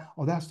 Hereby,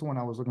 oh, that's the one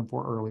I was looking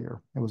for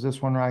earlier. It was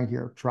this one right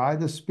here. Try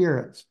the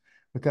spirits,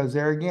 because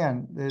there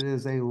again, it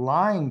is a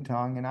lying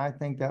tongue, and I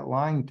think that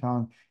lying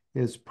tongue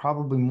is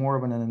probably more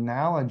of an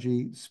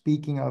analogy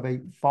speaking of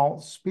a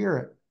false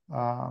spirit.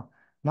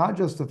 Not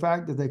just the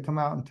fact that they come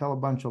out and tell a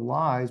bunch of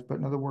lies, but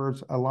in other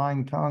words, a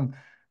lying tongue.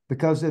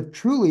 Because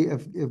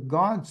if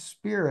God's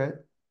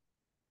spirit,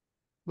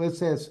 let's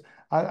say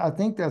I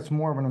think that's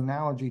more of an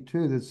analogy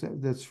too.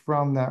 That's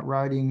from that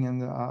writing in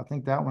the I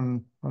think that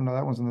one. Oh no,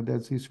 that one's in the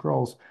Dead Sea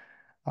Scrolls.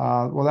 The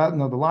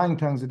lying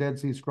tongue's the Dead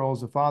Sea Scrolls.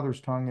 The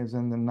Father's tongue is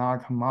in the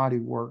Nag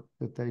Hammadi work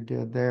that they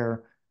did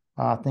there.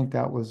 I think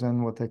that was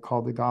in what they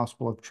call the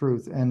Gospel of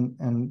Truth.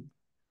 And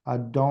I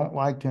don't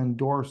like to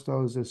endorse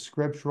those as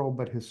scriptural,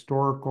 but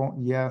historical.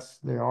 Yes,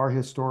 they are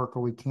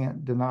historical. We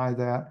can't deny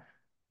that.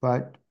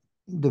 But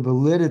the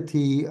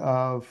validity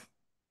of,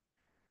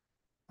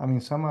 I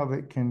mean, some of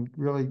it can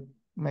really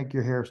make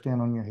your hair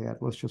stand on your head.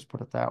 Let's just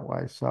put it that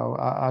way. So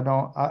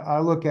I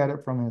look at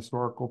it from a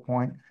historical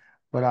point,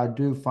 but I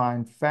do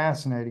find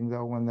fascinating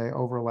though when they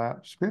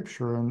overlap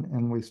scripture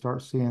and we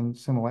start seeing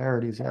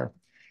similarities there.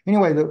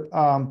 Anyway,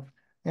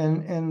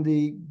 in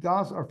the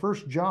gospel,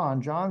 First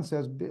John, John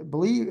says,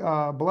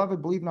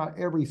 beloved, believe not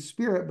every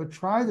spirit, but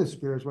try the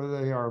spirits whether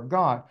they are of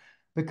God,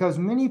 because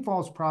many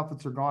false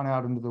prophets are gone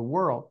out into the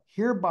world.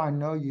 Hereby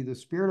know you the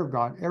Spirit of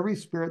God. Every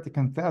spirit that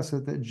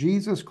confesseth that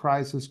Jesus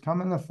Christ has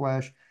come in the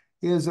flesh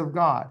is of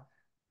God.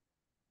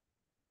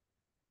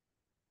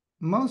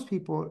 Most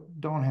people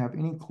don't have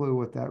any clue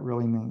what that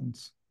really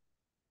means.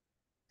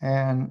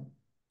 And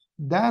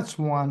that's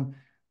one,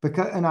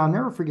 and I'll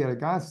never forget, a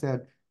guy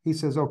said, he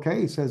says,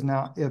 okay, he says,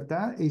 now,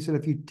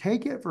 if you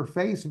take it for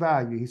face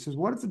value, he says,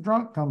 what if the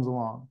drunk comes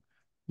along?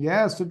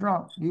 Yes, the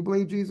drunk. You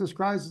believe Jesus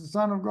Christ is the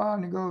Son of God?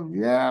 And he goes,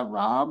 yeah,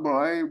 I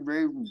believe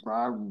Jesus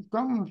Christ is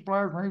coming in the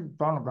flesh, and he's the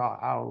Son of God.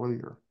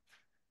 Hallelujah.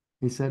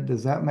 He said,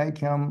 does that make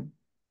him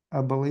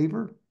a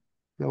believer?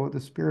 Filled with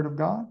the Spirit of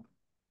God?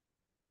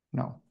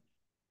 No.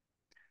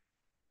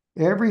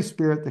 Every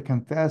spirit that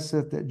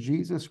confesseth that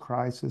Jesus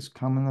Christ is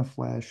come in the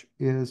flesh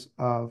is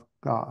of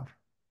God.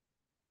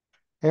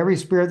 Every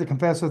spirit that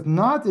confesseth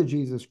not that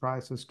Jesus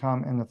Christ has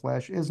come in the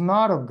flesh is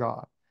not of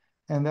God.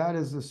 And that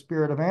is the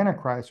spirit of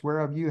Antichrist,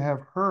 whereof you have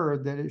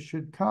heard that it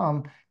should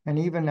come, and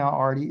even now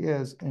already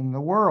is in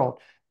the world.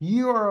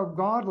 You are of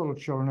God, little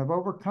children, have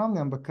overcome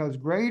them, because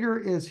greater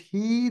is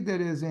he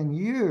that is in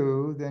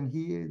you than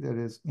he that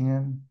is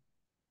in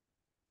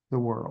the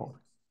world.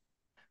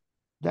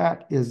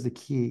 That is the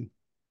key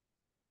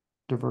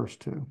to verse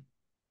 2.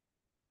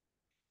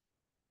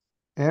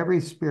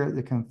 Every spirit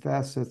that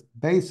confesseth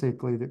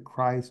basically that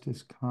Christ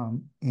has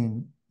come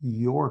in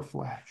your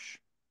flesh,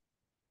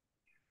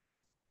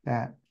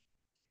 that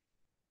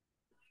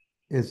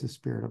is the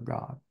Spirit of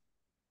God.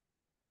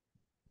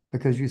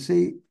 Because you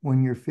see,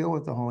 when you're filled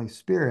with the Holy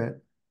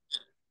Spirit,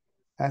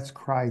 that's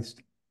Christ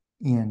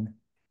in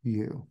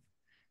you.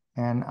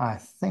 And I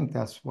think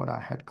that's what I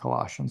had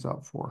Colossians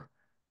up for.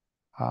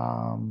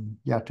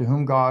 To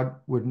whom God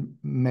would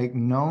make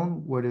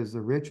known what is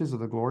the riches of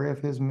the glory of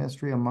his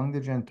mystery among the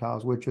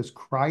Gentiles, which is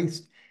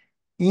Christ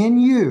in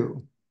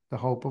you, the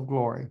hope of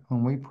glory,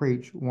 whom we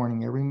preach,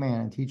 warning every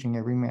man and teaching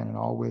every man in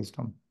all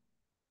wisdom,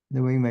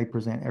 that we may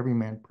present every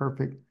man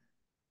perfect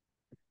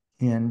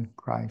in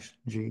Christ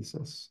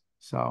Jesus.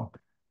 So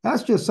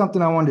that's just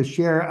something I wanted to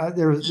share.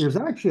 There's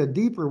actually a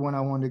deeper one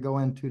I wanted to go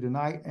into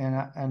tonight,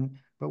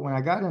 but when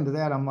I got into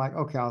that, I'm like,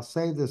 okay, I'll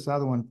save this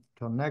other one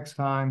till next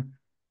time,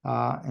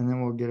 and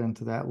then we'll get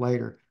into that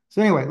later.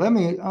 So anyway, let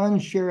me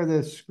unshare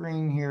this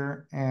screen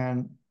here,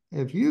 and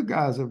if you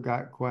guys have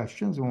got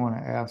questions and want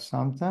to ask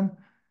something,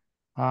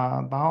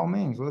 by all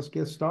means, let's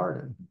get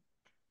started.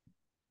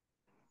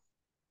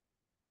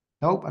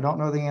 Nope, I don't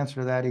know the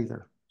answer to that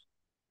either.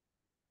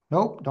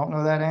 Nope, don't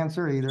know that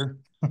answer either.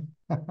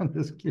 I'm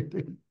just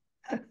kidding.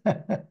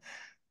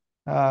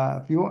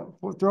 If you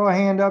want, throw a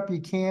hand up, you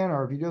can,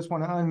 or if you just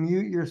want to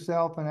unmute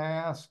yourself and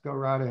ask, go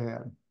right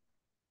ahead.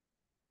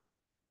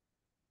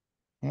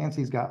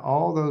 Nancy's got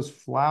all those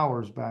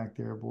flowers back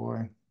there,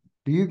 boy.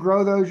 Do you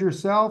grow those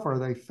yourself? Are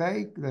they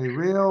fake? Are they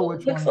real? Well, it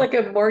Which looks one? like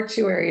a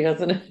mortuary,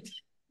 doesn't it?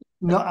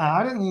 No,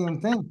 I didn't even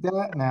think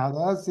that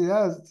now.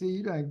 See,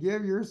 you done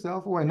give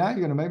yourself away. Now you're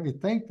gonna make me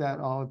think that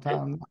all the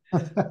time.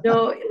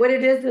 No, what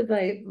it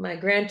is my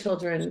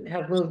grandchildren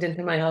have moved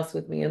into my house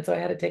with me, and so I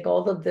had to take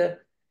all of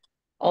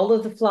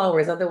the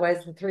flowers.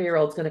 Otherwise, the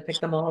 3-year-old's going to pick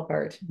them all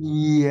apart.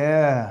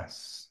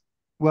 Yes.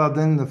 Well,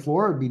 then the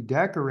floor would be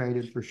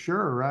decorated for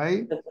sure,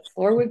 right? But the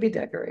floor would be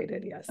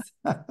decorated, yes.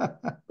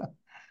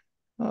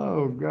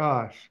 Oh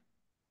gosh.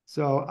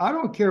 So I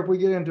don't care if we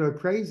get into a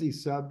crazy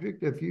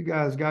subject. If you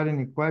guys got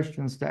any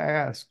questions to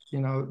ask,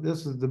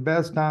 this is the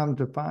best time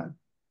to find.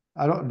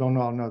 I don't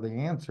all know the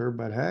answer,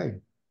 but hey,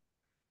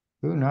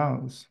 who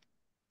knows?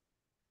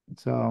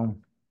 So,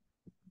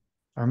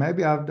 or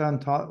maybe I've done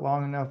taught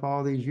long enough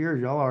all these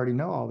years, y'all already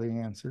know all the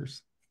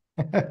answers.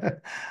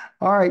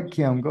 All right,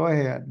 Kim, go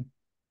ahead.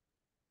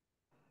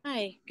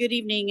 Hi, good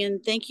evening,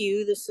 and thank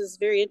you. This is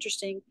very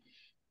interesting.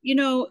 You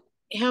know,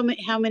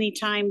 how many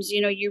times,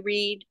 you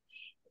read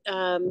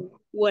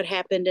what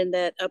happened in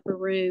that upper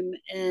room,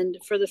 and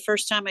for the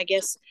first time, I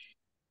guess,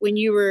 when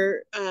you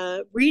were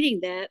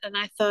reading that, and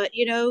I thought,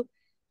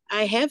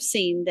 I have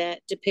seen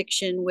that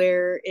depiction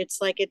where it's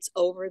like it's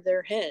over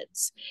their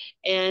heads,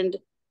 and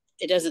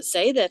it doesn't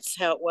say that's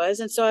how it was.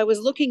 And so I was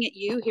looking at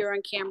you here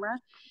on camera,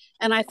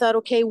 and I thought,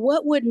 okay,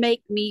 what would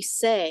make me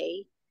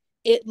say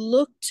it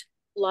looked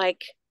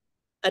like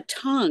a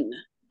tongue?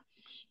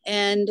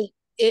 And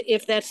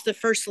if that's the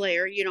first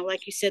layer,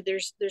 like you said,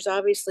 there's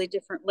obviously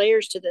different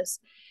layers to this.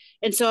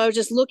 And so I was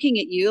just looking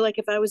at you, like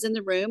if I was in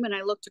the room and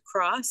I looked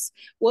across,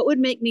 what would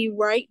make me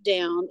write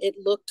down it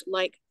looked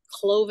like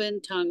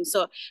cloven tongue?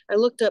 So I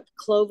looked up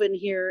cloven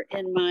here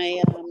in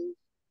my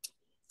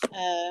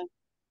uh,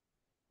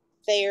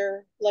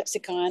 Thayer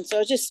lexicon. So I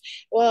was just,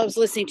 while I was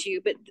listening to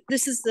you, but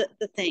this is the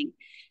thing.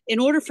 In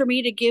order for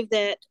me to give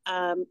that,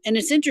 and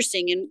it's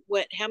interesting in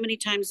how many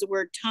times the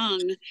word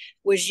tongue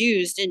was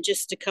used in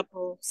just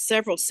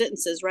several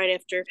sentences right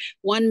after,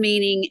 one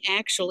meaning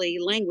actually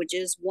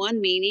languages,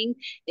 one meaning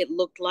it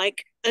looked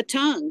like a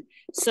tongue.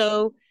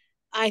 So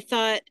I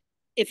thought,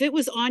 if it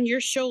was on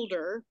your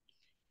shoulder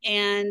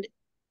and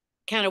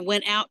kind of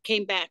went out,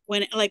 came back,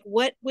 like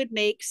what would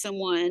make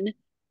someone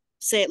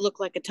say it looked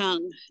like a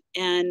tongue?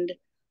 And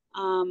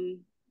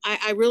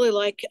I really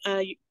like,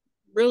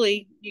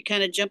 really, you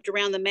kind of jumped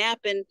around the map,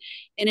 and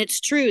it's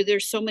true.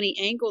 There's so many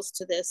angles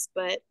to this,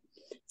 but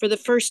for the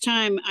first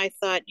time, I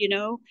thought,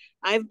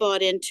 I've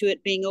bought into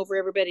it being over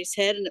everybody's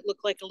head, and it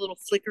looked like a little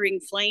flickering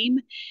flame.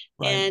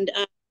 Right. And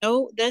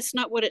no, that's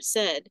not what it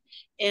said.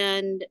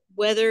 And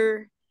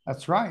whether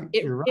That's right.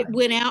 it You're it right.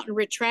 went out and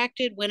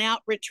retracted, went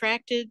out,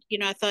 retracted.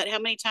 I thought, how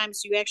many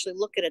times do you actually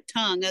look at a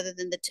tongue other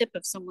than the tip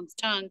of someone's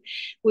tongue?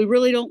 We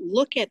really don't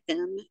look at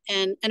them.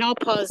 And I'll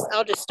pause.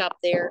 I'll just stop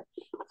there.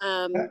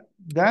 Um,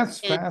 That's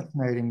and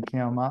fascinating,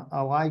 Kim.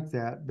 I like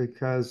that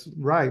because,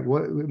 right,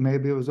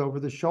 maybe it was over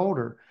the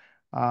shoulder.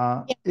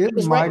 yeah, It it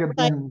was right might have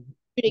beside been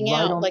shooting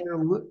right out. on Like, their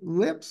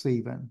lips,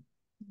 even.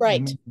 I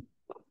right. mean,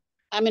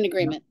 I'm in yeah.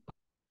 agreement.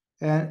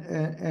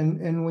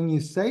 And when you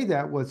say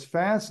that, what's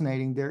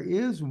fascinating, there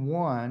is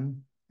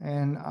one,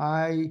 and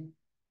I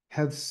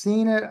have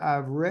seen it,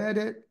 I've read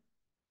it,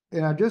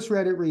 and I just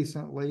read it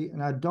recently,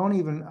 and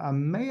I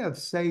may have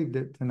saved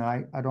it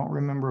tonight. I don't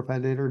remember if I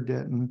did or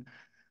didn't,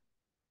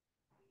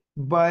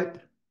 but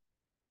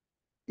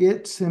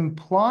it's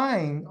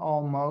implying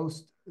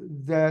almost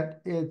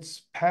that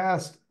it's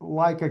passed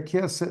like a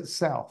kiss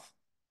itself,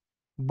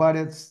 but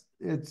it's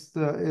the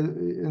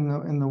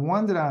in the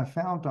one that I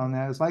found on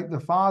that, it's like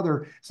the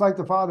father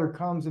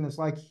comes and it's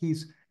like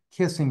he's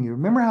kissing you.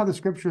 Remember how the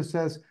scripture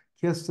says,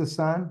 kiss the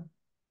son,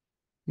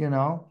 you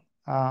know?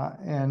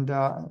 And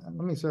let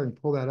me sort of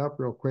pull that up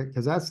real quick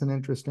because that's an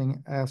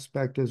interesting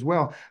aspect as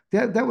well.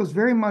 That was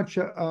very much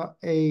uh,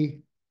 a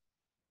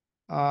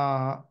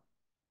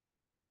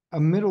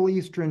Middle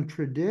Eastern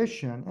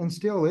tradition and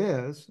still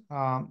is.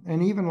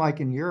 And even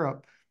like in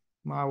Europe,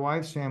 my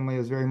wife's family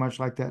is very much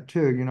like that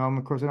too.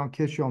 Of course, they don't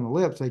kiss you on the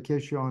lips, they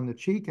kiss you on the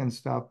cheek and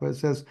stuff. But it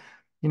says,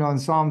 in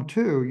Psalm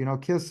 2,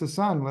 kiss the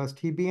Son, lest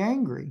he be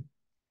angry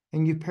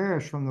and you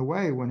perish from the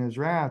way when his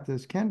wrath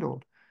is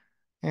kindled.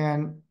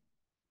 And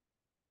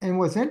and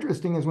what's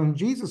interesting is when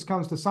Jesus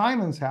comes to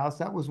Simon's house,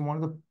 that was one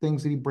of the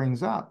things that he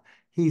brings up.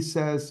 He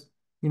says,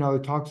 he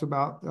talks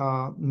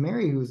about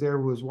Mary, who's there,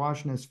 who was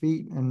washing his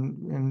feet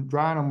and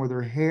drying them with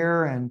her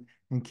hair and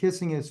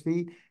kissing his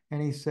feet.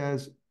 And he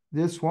says,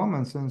 this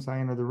woman, since I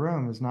entered the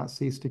room, has not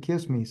ceased to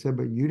kiss me. He said,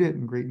 but you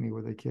didn't greet me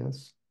with a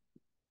kiss.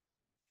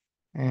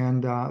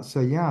 And so,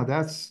 yeah,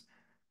 that's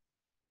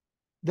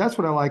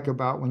what I like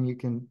about when you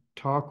can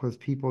talk with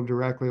people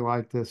directly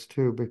like this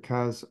too,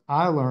 because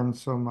I learned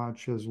so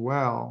much as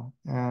well.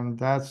 And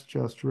that's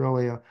just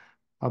really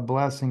a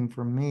blessing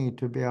for me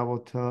to be able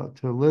to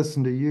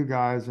listen to you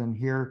guys and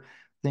hear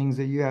things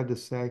that you have to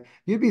say.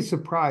 You'd be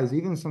surprised,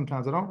 even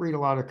sometimes I don't read a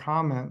lot of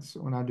comments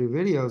when I do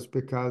videos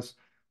because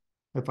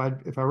if I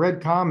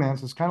read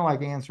comments, it's kind of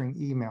like answering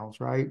emails,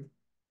 right?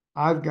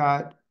 I've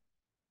got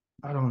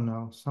I don't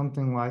know,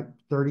 something like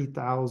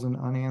 30,000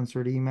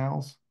 unanswered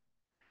emails.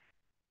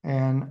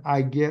 And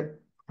I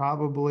get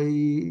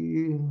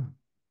probably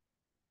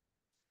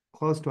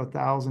close to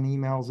 1,000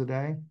 emails a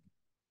day.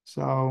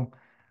 So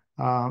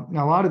now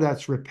a lot of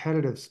that's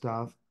repetitive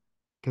stuff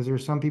because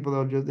there's some people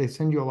that they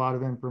send you a lot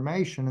of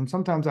information, and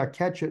sometimes I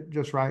catch it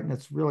just right, and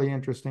it's really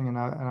interesting, and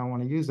I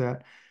want to use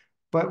that.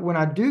 But when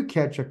I do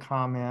catch a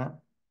comment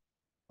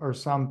or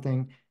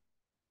something,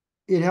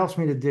 it helps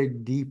me to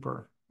dig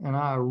deeper, and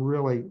I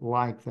really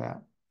like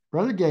that.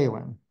 Brother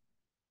Galen,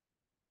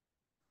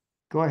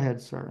 go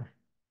ahead, sir.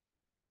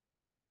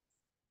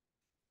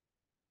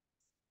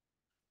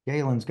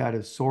 Galen's got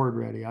his sword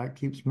ready. It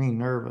keeps me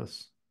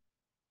nervous.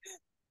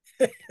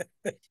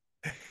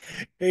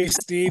 Hey,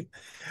 Steve.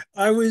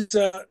 I was,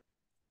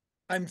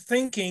 I'm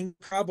thinking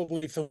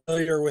probably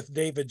familiar with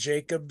David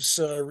Jacobs'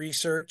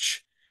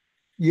 research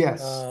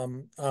Yes.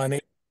 on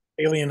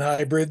alien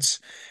hybrids.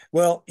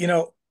 Well,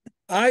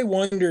 I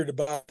wondered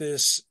about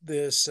this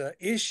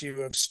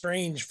issue of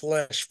strange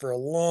flesh for a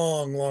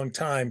long, long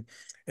time,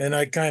 and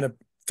I kind of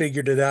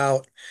figured it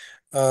out,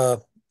 uh,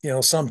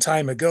 some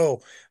time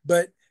ago.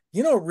 But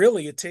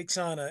really, it takes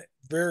on a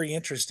very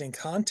interesting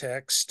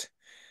context,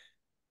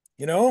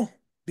 you know,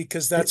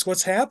 because that's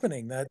what's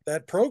happening,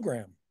 that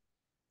program.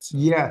 So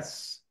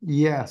Yes,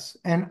 yes.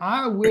 And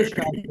I wish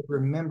I could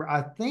remember.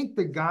 I think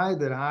the guy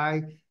that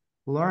I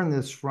learned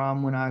this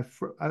from when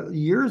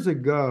years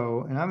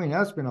ago, and I mean,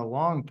 that's been a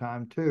long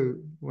time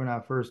too, when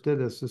I first did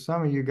this. So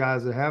some of you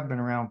guys that have been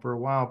around for a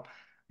while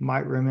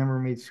might remember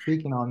me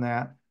speaking on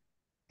that.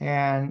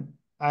 And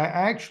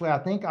I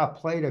think I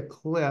played a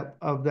clip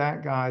of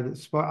that guy that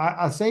spoke.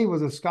 I say he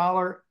was a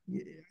scholar.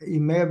 He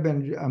may have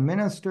been a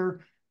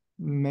minister,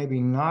 maybe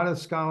not a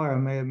scholar. I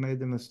may have made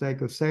the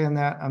mistake of saying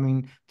that. I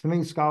mean, to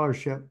me,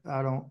 scholarship,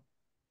 I don't,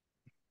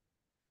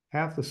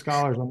 half the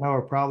scholars I know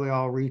are probably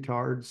all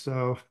retards.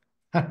 So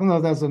I don't know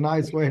if that's a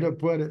nice way to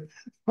put it.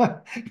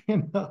 But,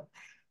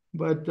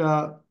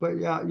 but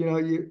yeah,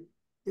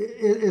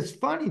 it's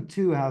funny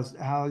too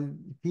how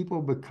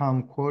people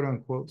become quote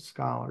unquote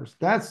scholars.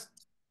 That's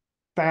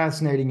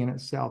fascinating in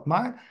itself.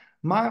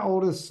 My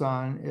oldest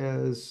son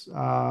is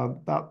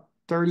about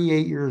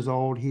 38 years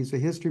old. He's a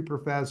history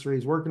professor.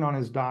 He's working on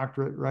his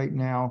doctorate right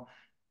now.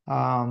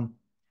 Um,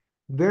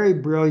 Very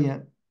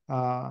brilliant.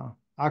 I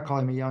call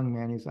him a young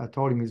man. I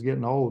told him he's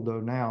getting old though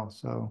now.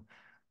 So,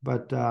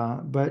 but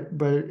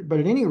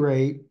at any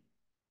rate,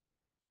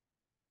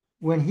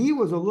 when he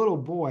was a little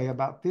boy,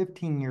 about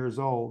 15 years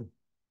old,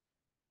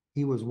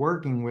 he was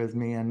working with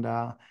me, and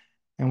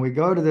we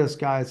go to this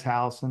guy's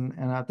house, and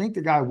I think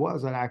the guy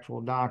was an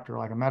actual doctor,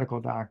 like a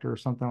medical doctor or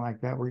something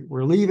like that.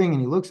 We're leaving,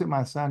 and he looks at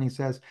my son. He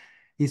says,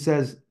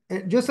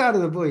 just out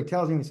of the blue, he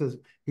tells him,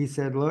 he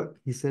said, look,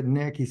 he said,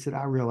 Nick, he said,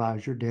 I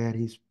realize your dad,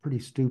 he's a pretty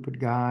stupid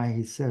guy.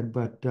 He said,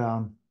 but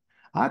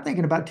I think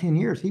in about 10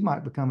 years, he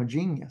might become a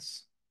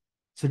genius.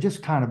 So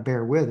just kind of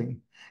bear with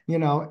him,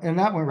 and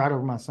that went right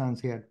over my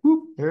son's head.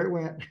 Whoop, there it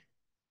went.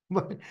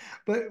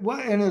 But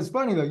what, and it's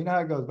funny though, you know how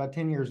it goes. About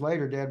 10 years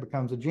later, dad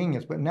becomes a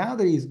genius. But now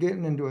that he's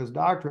getting into his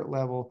doctorate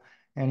level,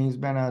 and he's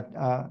been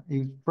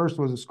he first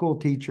was a school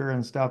teacher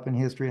and stuff in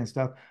history and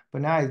stuff,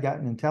 but now he's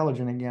gotten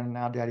intelligent again, and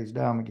now daddy's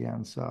dumb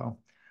again. So,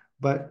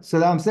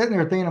 so I'm sitting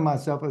there thinking to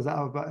myself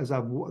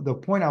the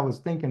point I was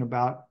thinking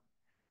about,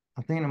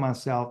 I'm thinking to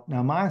myself,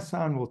 now my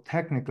son will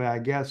technically, I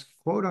guess,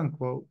 quote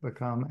unquote,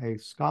 become a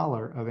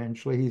scholar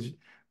eventually. He's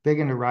big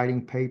into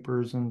writing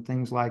papers and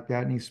things like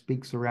that, and he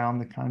speaks around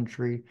the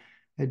country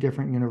at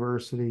different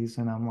universities.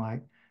 And I'm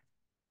like,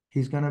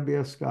 he's going to be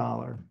a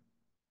scholar.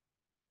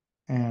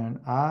 And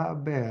I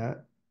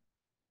bet,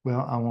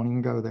 well, I won't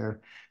even go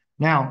there.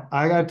 Now,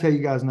 I got to tell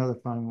you guys another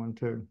funny one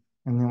too,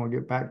 and then we'll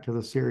get back to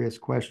the serious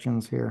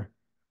questions here.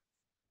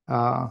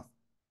 Uh,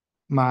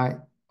 my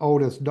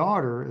oldest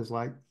daughter is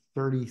like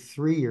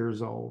 33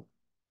 years old.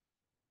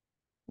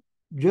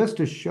 Just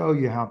to show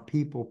you how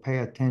people pay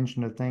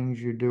attention to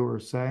things you do or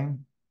say.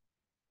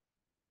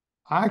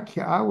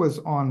 I was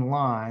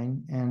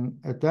online, and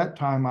at that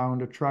time I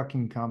owned a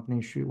trucking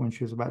company when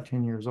she was about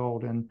 10 years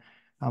old, and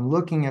I'm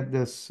looking at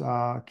this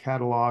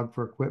catalog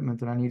for equipment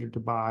that I needed to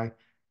buy,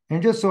 and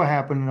it just so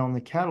happened on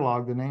the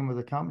catalog the name of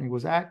the company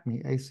was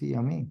Acme,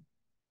 ACME,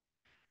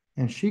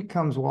 and she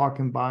comes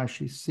walking by,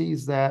 she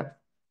sees that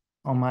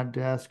on my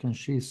desk, and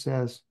she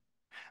says,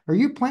 "Are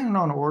you planning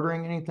on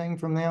ordering anything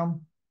from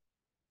them?"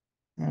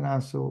 And I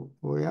said,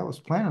 "Well, yeah, I was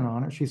planning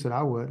on it." She said,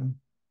 "I wouldn't."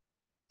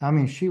 I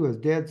mean, she was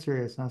dead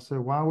serious. And I said,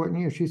 "Why wouldn't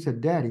you?" She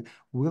said, "Daddy,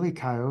 Willie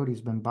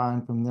Coyote's been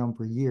buying from them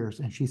for years."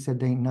 And she said,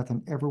 "There ain't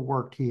nothing ever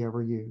worked he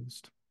ever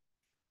used."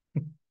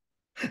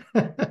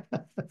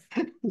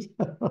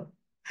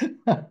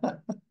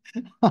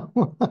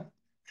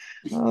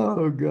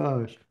 Oh,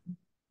 gosh.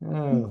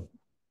 Oh.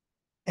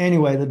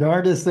 Anyway, the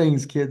darndest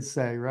things kids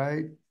say,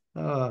 right?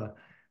 Uh,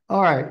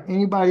 all right.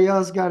 Anybody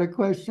else got a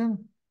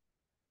question?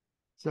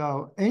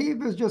 So, any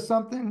if it's just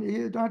something,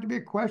 it don't have to be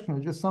a question,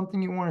 it's just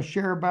something you want to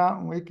share about,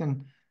 and we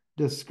can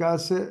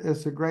discuss it.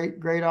 It's a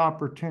great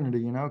opportunity,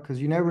 you know,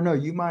 because you never know.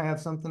 You might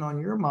have something on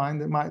your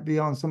mind that might be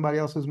on somebody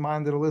else's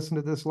mind that'll listen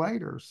to this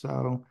later.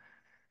 So,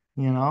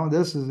 you know,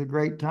 this is a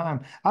great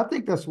time. I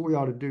think that's what we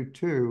ought to do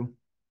too,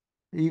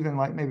 even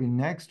like maybe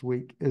next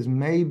week, is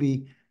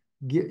maybe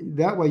get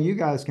that way you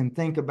guys can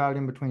think about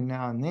in between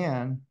now and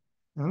then.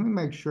 And let me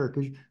make sure,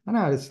 because I know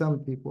how some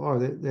people are,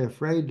 they're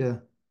afraid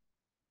to,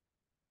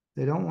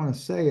 they don't want to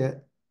say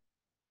it,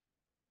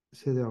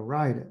 so they'll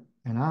write it.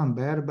 And I'm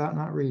bad about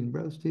not reading.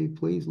 Brother Steve,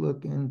 please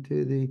look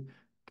into the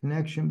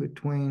connection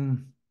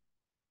between,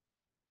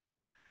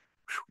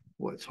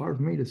 well, it's hard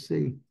for me to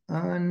see. All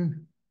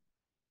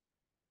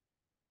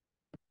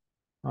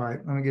right,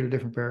 let me get a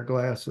different pair of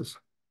glasses.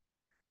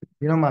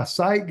 You know, my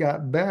sight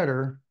got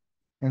better,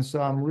 and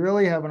so I'm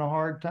really having a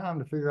hard time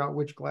to figure out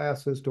which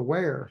glasses to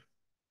wear.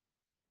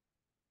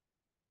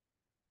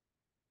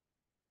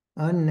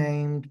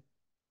 Unnamed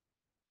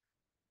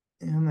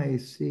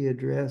MAC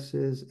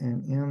addresses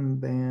and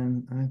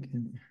M-band. I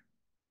can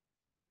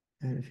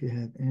add if you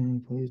have any,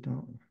 please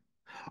don't.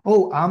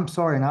 Oh, I'm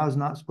sorry, and I was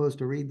not supposed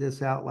to read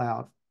this out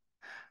loud.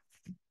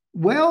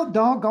 Well,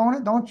 doggone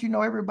it, don't you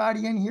know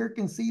everybody in here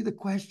can see the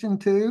question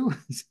too?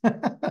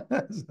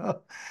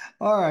 So,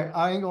 all right,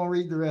 I ain't gonna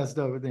read the rest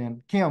of it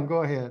then. Kim,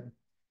 go ahead.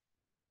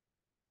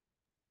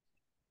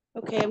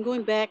 Okay, I'm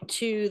going back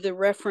to the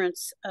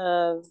reference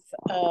of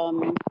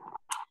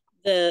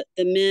the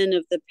men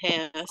of the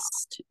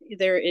past.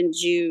 They're in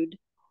Jude.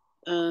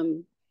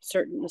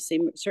 Certain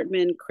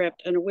men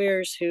crept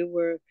unawares who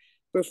were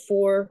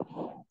before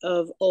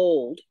of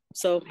old.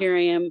 So here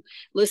I am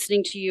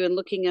listening to you and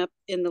looking up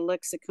in the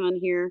lexicon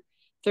here,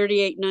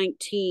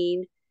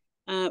 3819.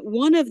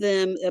 One of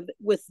them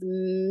with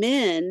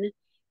men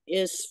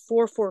is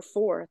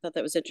 444. I thought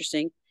that was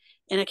interesting.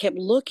 And I kept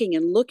looking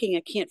and looking.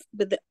 I can't,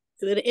 but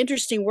the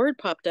interesting word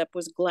popped up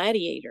was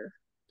gladiator.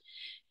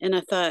 And I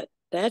thought,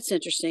 that's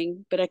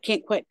interesting, but I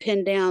can't quite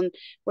pin down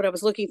what I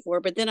was looking for.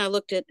 But then I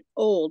looked at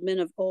old, men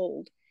of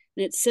old.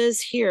 And it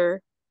says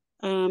here,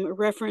 a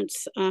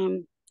reference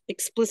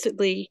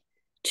explicitly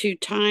to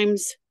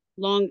times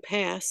long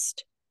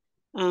past.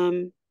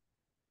 Yeah,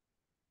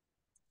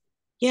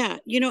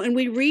 you know, and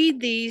we read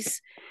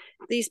these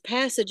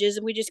passages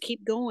and we just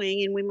keep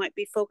going and we might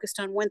be focused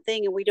on one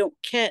thing and we don't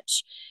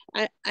catch.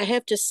 I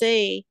have to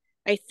say,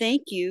 I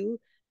thank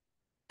you.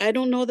 I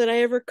don't know that I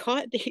ever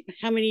caught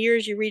how many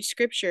years you read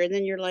scripture and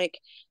then you're like,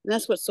 and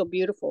that's what's so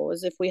beautiful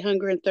is if we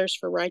hunger and thirst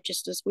for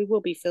righteousness, we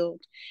will be filled.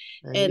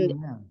 And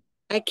Amen.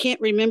 I can't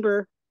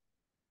remember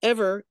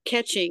ever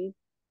catching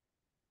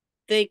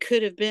they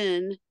could have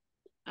been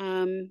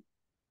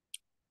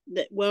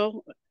that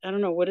well, I don't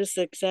know what is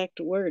the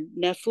exact word,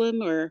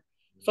 Nephilim or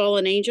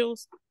fallen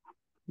angels.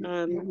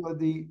 Well,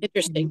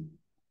 Interesting.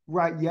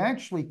 right, you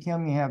actually,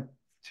 Kim, you have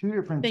two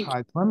different Thank you.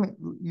 types.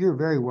 You're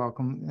very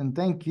welcome, and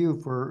thank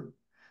you for,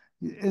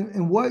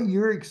 and what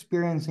you're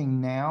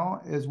experiencing now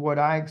is what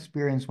I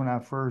experienced when I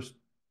first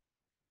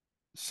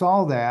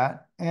saw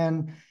that.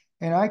 And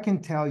I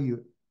can tell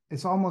you,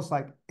 it's almost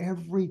like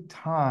every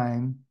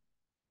time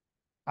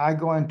I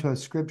go into a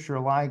scripture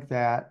like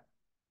that,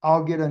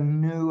 I'll get a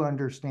new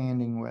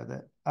understanding with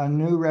it, a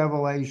new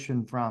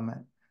revelation from it.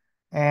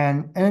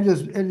 And it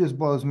just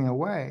blows me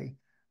away.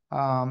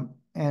 And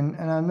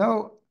I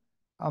know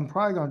I'm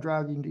probably going to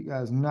drive you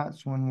guys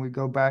nuts when we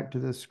go back to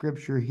this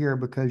scripture here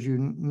because you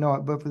know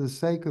it. But for the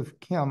sake of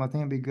Kim, I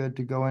think it'd be good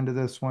to go into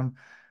this one.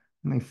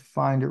 Let me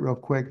find it real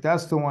quick.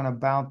 That's the one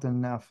about the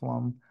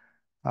Nephilim.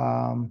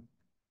 Um,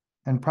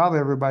 and probably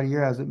everybody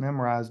here has it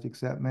memorized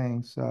except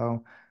me.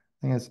 So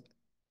I think it's,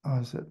 oh,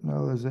 is it,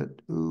 no, is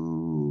it,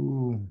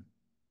 ooh,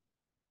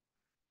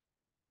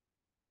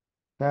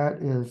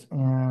 that is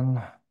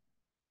in,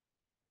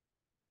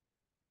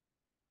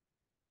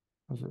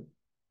 is it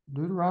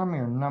Deuteronomy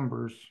or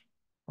Numbers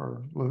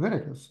or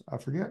Leviticus? I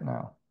forget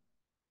now.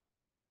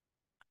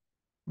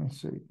 Let me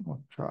see.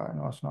 We'll try.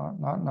 No, it's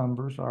not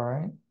Numbers. All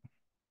right.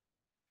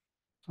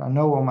 So I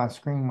know on my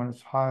screen when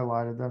it's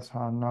highlighted, that's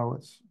how I know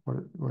it's what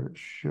it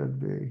should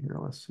be. Here,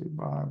 let's see.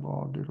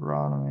 Bible,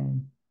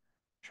 Deuteronomy,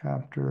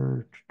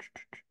 chapter.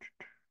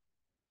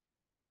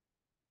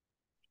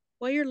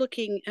 While you're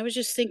looking, I was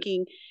just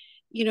thinking,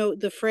 you know,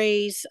 the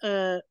phrase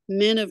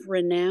men of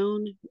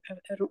renown.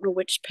 I don't know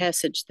which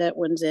passage that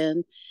one's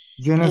in. And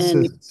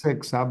Genesis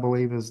 6, I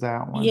believe, is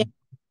that yeah, one. Let me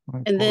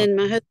and pull it. then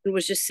my husband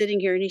was just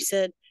sitting here and he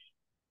said,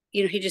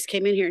 you know, he just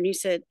came in here and he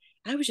said,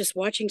 I was just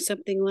watching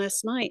something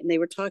last night and they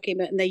were talking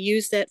about, and they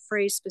used that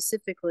phrase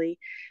specifically,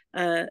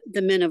 the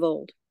men of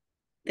old.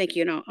 Thank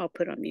you. And I'll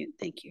put on mute.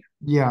 Thank you.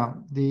 Yeah,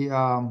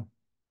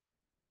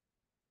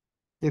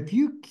 if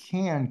you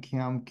can,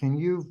 Kim, can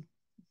you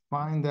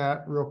find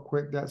that real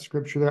quick, that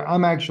scripture there?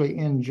 I'm actually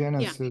in Yeah.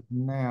 Genesis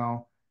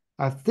now.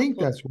 I I'll think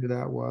pull that's where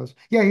that was.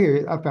 Yeah,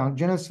 here, I found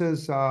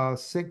Genesis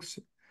 6,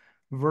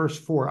 verse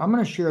 4. I'm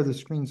going to share the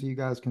screen so you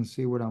guys can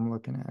see what I'm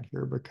looking at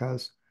here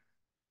because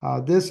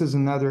this is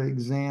another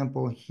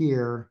example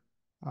here.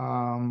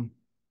 And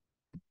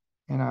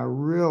I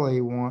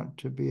really want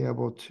to be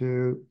able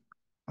to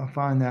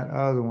find that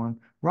other one.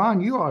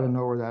 Ron, you ought to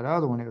know where that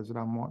other one is that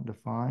I'm wanting to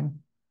find.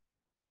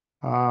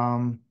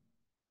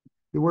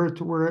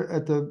 We're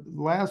at the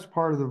last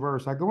part of the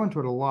verse. I go into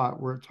it a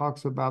lot where it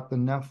talks about the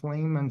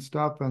Nephilim and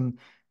stuff, and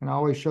I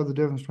always show the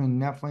difference between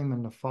Nephilim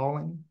and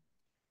Nephilim.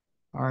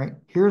 All right,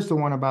 here's the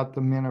one about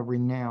the men of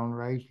renown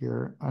right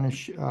here.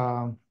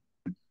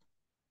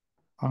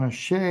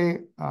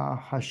 Anashe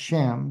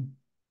Hashem.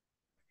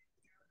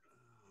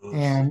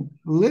 And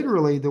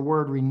literally the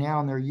word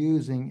renown they're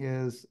using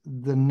is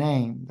the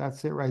name.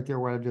 That's it right there,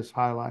 what I just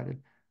highlighted,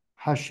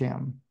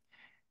 Hashem.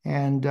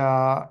 And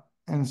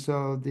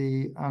so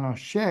the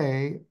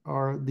Anashe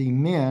are the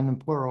men, in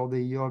plural,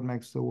 the yod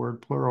makes the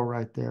word plural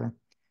right there.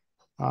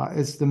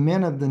 It's the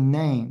men of the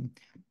name.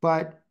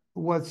 But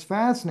what's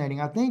fascinating,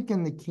 I think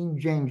in the King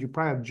James, you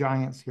probably have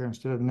giants here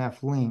instead of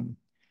Nephilim.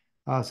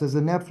 Says the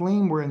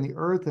Nephilim were in the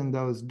earth in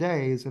those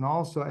days, and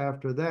also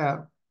after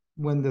that,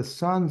 when the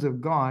sons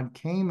of God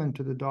came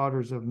into the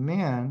daughters of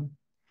men,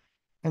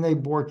 and they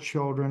bore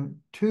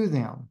children to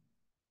them.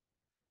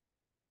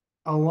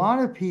 A lot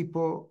of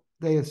people,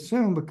 they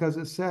assume, because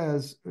it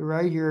says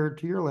right here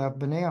to your left,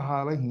 Bnei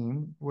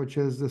Halahim, which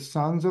is the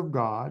sons of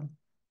God,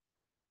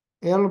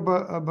 El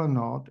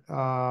Banot,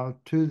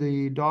 to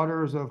the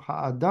daughters of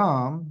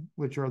Adam,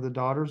 which are the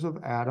daughters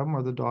of Adam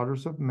or the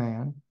daughters of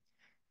man,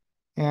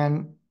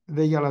 and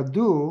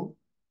Veyaladu,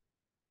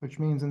 which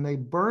means, and they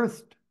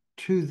birthed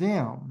to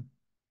them.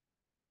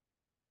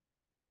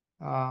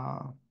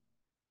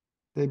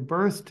 They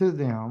birthed to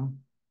them,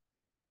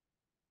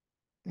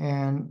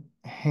 and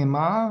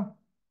Hema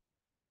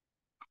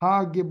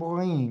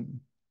Ha-Giborim,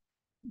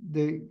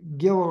 the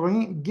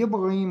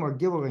Giborim or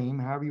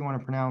Giborim, however you want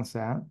to pronounce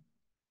that.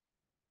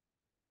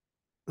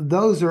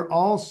 Those are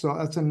also,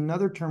 that's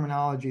another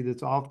terminology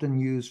that's often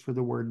used for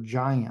the word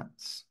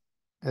giants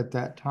at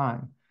that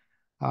time.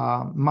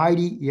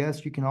 Mighty,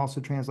 yes, you can also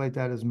translate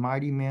that as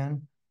mighty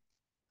men.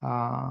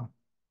 And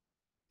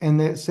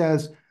it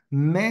says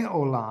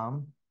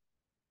Me'olam,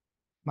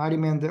 mighty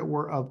men that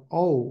were of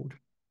old.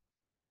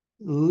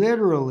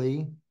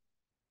 Literally,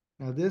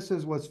 now this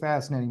is what's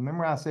fascinating.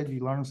 Remember I said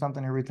you learn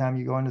something every time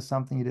you go into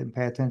something you didn't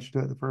pay attention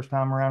to it the first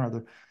time around, or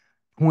the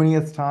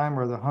 20th time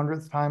or the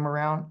 100th time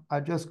around? I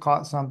just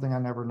caught something I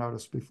never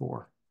noticed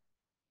before.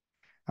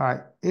 All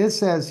right, it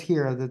says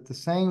here that the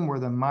same were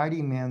the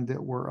mighty men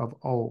that were of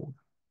old.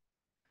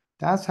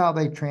 That's how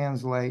they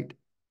translate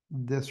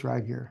this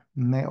right here,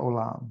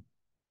 Me'olam.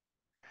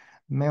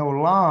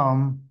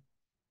 Me'olam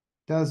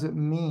doesn't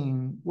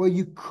mean, well,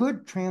 you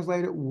could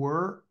translate it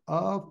were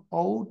of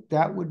old.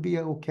 That would be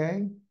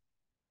okay.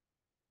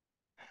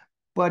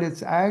 But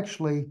it's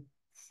actually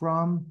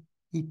from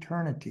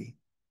eternity.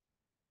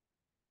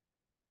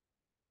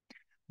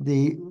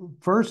 The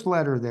first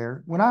letter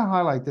there, when I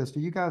highlight this, do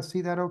you guys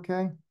see that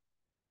okay?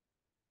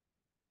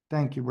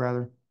 Thank you,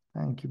 brother.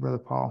 Thank you, Brother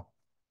Paul.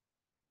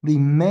 The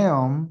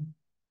mem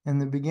in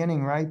the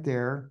beginning right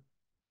there,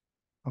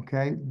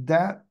 okay,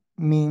 that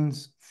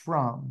means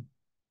from.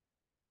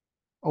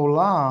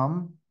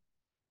 Olam,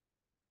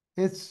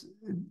 it's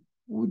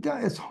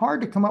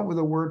hard to come up with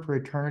a word for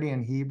eternity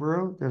in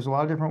Hebrew. There's a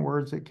lot of different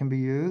words that can be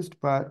used,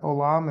 but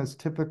olam is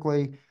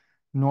typically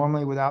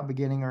normally without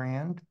beginning or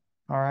end.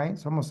 All right,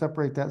 so I'm going to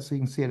separate that so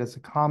you can see it. It's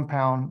a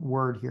compound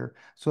word here.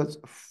 So it's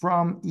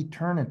from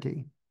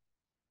eternity.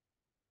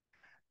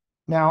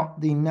 Now,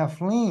 the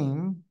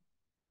Nephilim,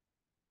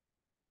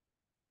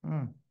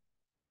 I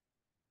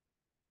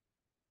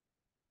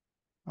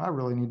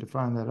really need to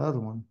find that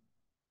other one.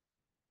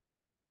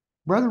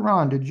 Brother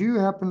Ron, did you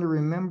happen to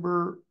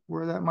remember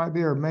where that might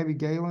be, or maybe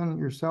Galen,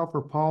 yourself,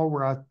 or Paul,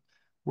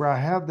 where I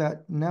have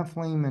that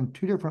Nephilim in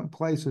two different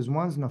places?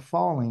 One's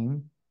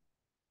Nephilim,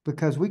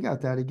 because we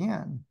got that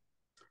again.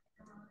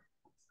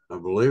 I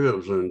believe it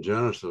was in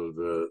Genesis,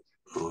 but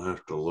I'll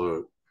have to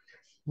look.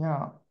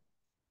 Yeah,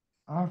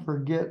 I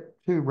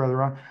forget too, Brother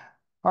Ron.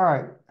 All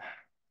right,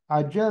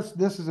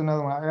 this is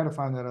another one. I got to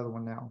find that other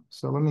one now.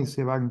 So let me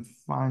see if I can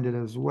find it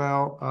as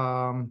well.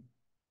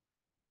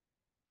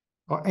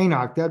 Oh,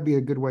 Enoch, that'd be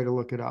a good way to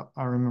look it up.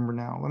 I remember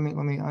now. Let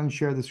me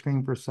unshare the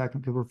screen for a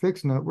second, because we're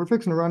fixing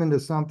to run into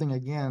something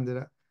again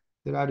that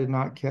I did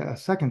not catch. A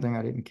second thing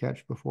I didn't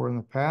catch before in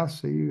the past.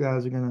 So you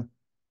guys are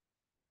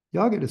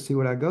y'all get to see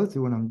what I go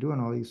through when I'm doing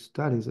all these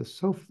studies. It's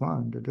so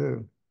fun to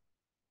do.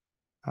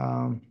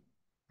 All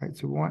right,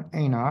 so we want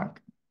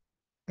Enoch,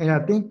 and I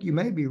think you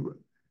may be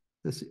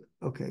this.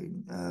 Okay.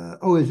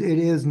 It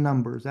is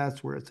Numbers.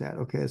 That's where it's at.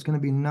 Okay, it's going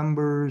to be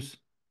Numbers.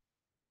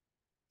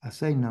 I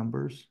say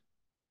Numbers.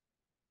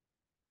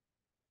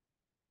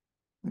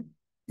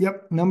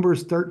 Yep,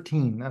 Numbers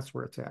 13. That's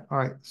where it's at. All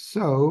right,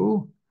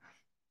 so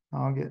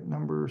I'll get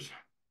Numbers.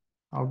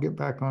 I'll get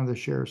back on the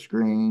share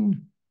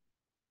screen.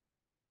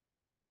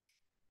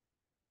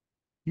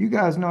 You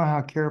guys know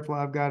how careful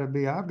I've got to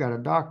be. I've got a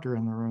doctor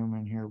in the room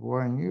in here,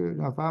 boy,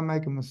 and if I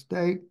make a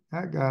mistake,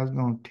 that guy's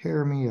going to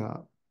tear me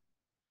up.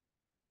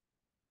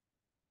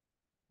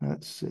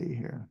 Let's see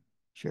here.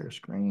 Share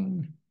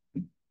screen.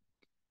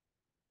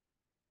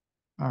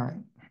 All right.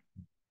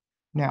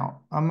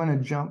 Now, I'm going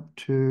to jump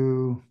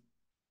to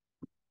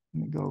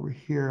Let me go over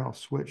here. I'll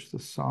switch the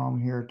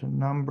Psalm here to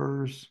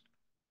Numbers.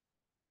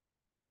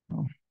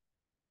 Oh,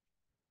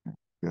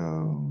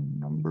 go,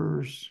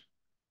 Numbers,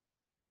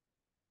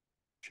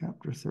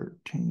 chapter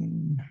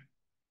 13.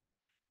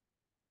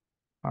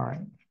 All right.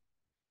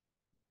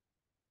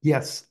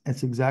 Yes,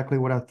 it's exactly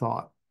what I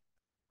thought.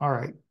 All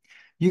right.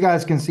 You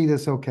guys can see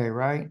this okay,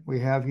 right?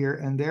 We have here,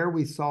 and there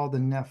we saw the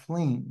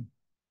Nephilim,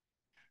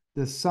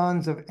 the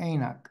sons of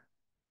Anak,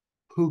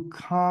 who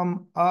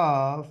come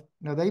of,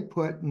 now they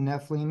put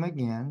Nephilim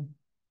again.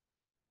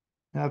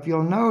 Now, if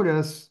you'll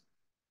notice,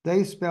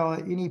 they spell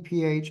it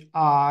Nephilim,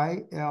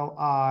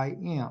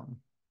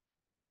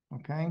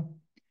 okay?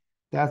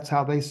 That's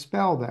how they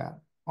spell that.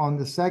 On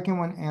the second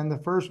one and the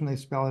first one, they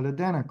spell it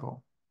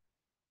identical.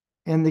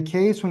 In the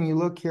case when you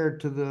look here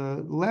to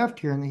the left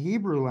here in the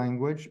Hebrew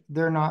language,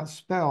 they're not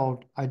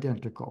spelled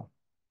identical.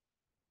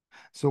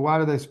 So why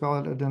do they spell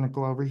it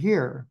identical over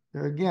here?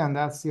 There again,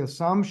 that's the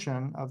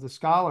assumption of the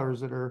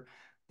scholars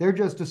they're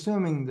just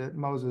assuming that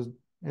Moses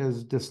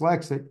is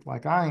dyslexic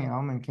like I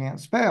am and can't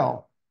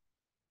spell.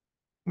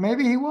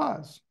 Maybe he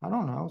was, I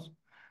don't know.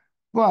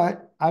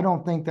 But I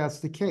don't think that's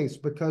the case,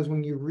 because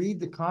when you read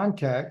the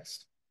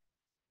context,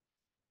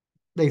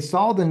 they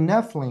saw the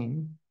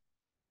Nephilim,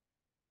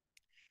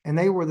 and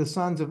they were the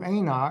sons of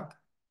Anak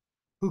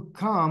who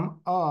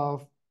come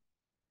of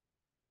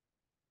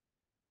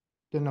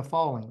the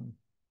Nephilim.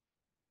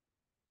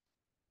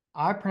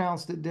 I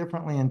pronounced it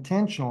differently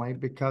intentionally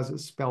because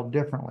it's spelled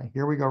differently.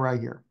 Here we go right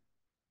here.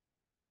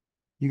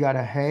 You got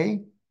a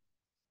hey,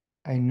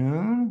 a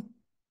noon,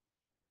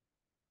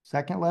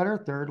 second letter,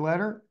 third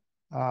letter,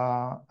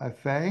 a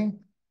fe.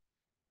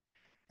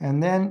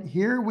 And then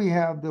here we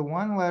have the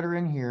one letter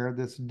in here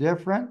that's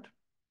different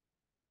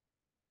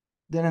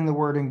than in the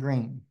word in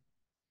green.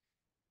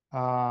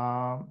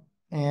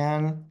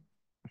 And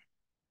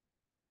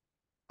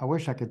I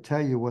wish I could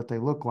tell you what they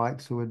look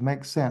like so it would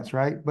make sense,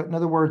 right? But in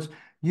other words,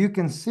 you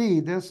can see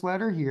this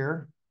letter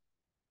here,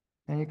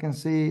 and you can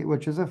see,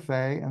 which is a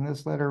fe, and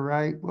this letter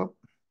right, whoop,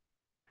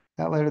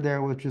 that letter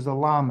there, which is a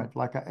lamed,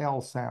 like a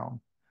L sound.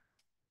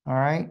 All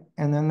right.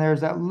 And then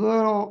there's that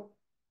little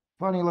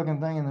funny looking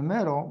thing in the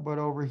middle, but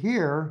over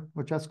here,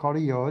 which that's called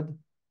a yod,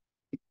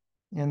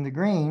 in the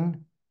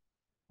green,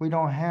 we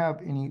don't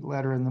have any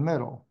letter in the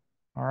middle.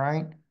 All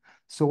right.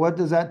 So what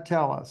does that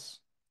tell us?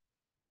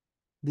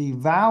 The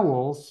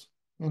vowels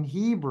in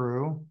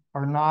Hebrew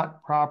are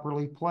not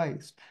properly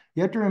placed.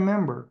 You have to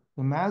remember,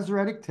 the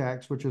Masoretic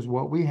text, which is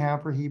what we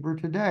have for Hebrew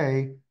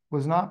today,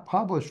 was not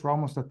published for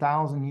almost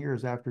 1,000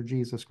 years after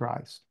Jesus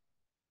Christ.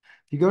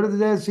 If you go to the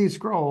Dead Sea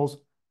Scrolls,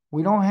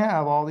 we don't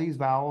have all these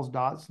vowels,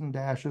 dots, and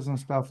dashes and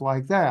stuff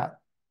like that.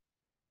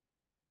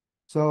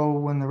 So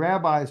when the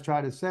rabbis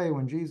try to say,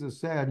 when Jesus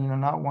said,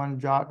 not one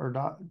jot or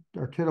dot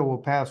or tittle will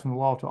pass from the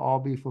law to all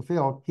be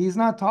fulfilled, he's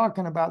not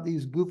talking about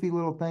these goofy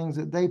little things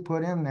that they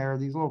put in there,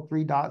 these little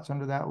 3 dots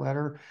under that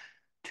letter,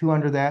 2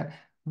 under that.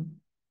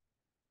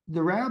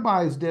 The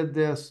rabbis did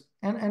this,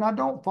 and I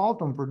don't fault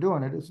them for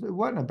doing it. It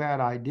wasn't a bad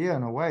idea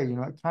in a way.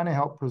 It kind of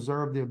helped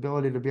preserve the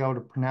ability to be able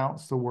to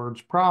pronounce the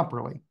words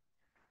properly.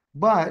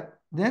 But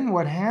then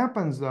what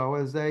happens, though,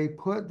 is they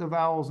put the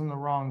vowels in the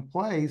wrong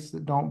place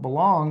that don't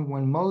belong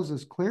when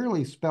Moses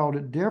clearly spelled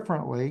it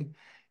differently.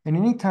 And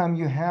anytime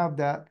you have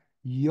that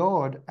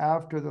yod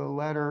after the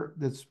letter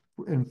that's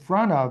in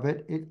front of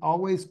it, it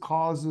always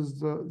causes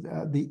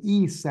the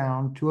E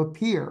sound to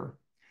appear.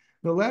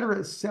 The letter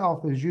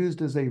itself is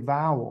used as a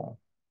vowel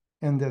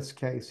in this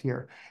case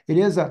here. It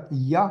is a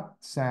y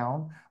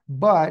sound,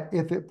 but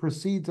if it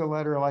precedes a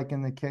letter like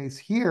in the case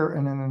here,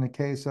 and then in the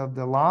case of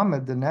the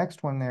lamed, the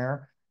next one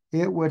there,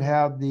 it would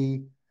have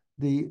the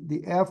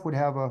F would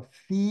have a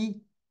phi,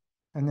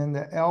 and then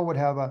the L would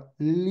have a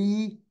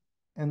li,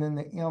 and then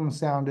the M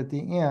sound at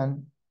the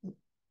end,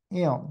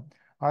 M. All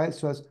right,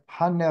 so it's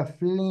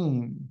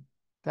haneflim.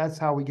 That's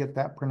how we get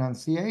that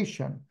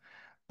pronunciation.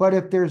 But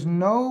if there's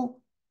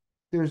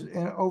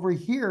over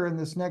here in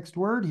this next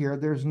word here,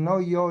 there's no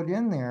yod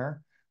in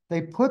there.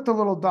 They put the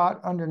little dot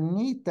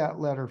underneath that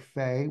letter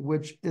fe,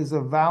 which is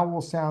a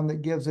vowel sound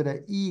that gives it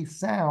an E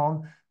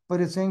sound, but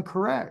it's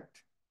incorrect.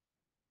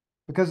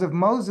 Because if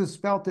Moses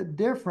spelt it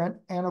different,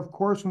 and of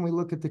course, when we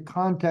look at the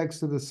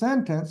context of the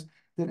sentence,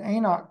 that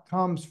Enoch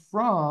comes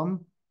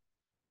from,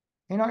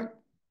 Enoch,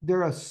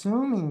 they're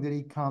assuming that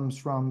he comes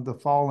from the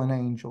fallen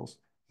angels.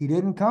 He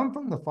didn't come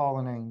from the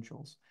fallen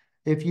angels.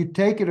 If you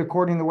take it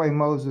according to the way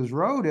Moses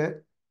wrote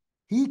it,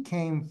 he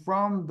came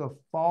from the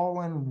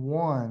fallen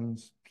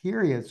ones,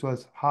 period. So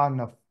it's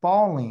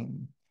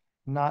ha-nephalim,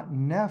 not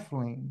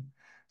Nephilim.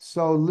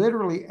 So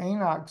literally,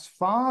 Enoch's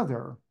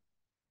father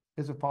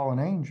is a fallen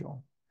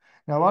angel.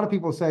 Now, a lot of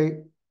people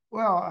say,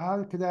 well,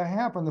 how could that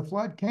happen? The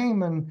flood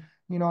came and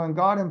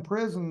God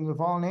imprisoned the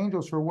fallen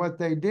angels for what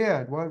they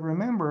did. Well,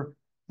 remember,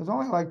 there's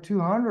only like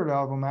 200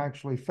 of them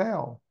actually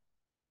fell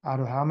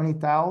out of how many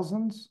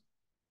thousands?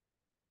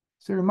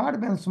 So there might have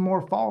been some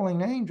more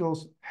fallen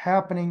angels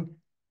happening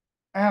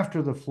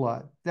after the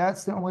flood.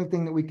 That's the only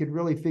thing that we could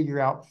really figure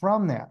out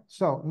from that.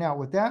 So now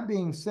with that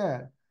being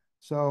said,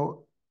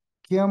 so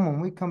Kim, when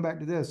we come back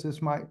to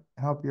this might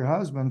help your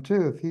husband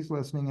too, if he's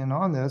listening in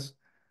on this.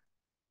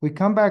 We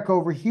come back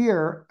over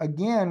here,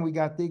 again, we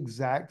got the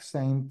exact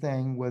same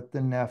thing with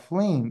the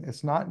Nephilim.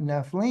 It's not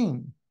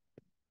Nephilim.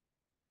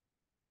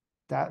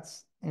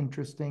 That's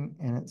interesting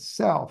in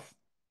itself.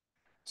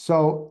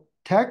 So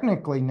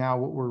technically now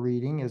what we're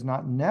reading is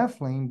not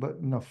Nephilim,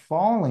 but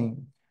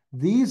Nephalim.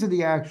 These are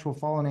the actual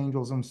fallen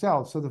angels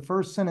themselves. So the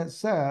first sentence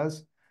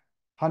says,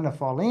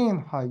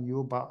 HaNephalim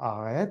hayu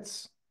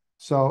ba'aretz.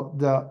 So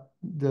the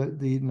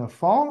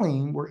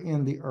Nephalim were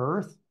in the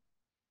earth,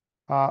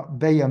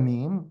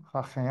 Beyamim,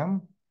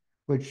 Chachem,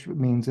 which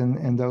means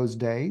in those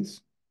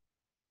days.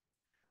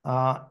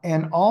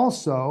 And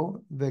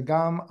also,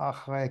 Vegam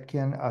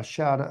Achrekin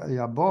Ashar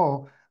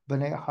Yabo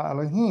B'nei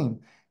Ha'elohim.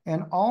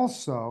 And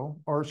also,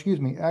 or excuse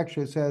me,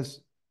 actually it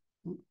says,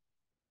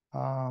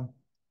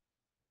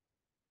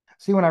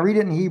 see, when I read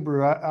it in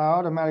Hebrew, I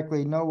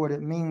automatically know what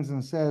it means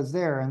and says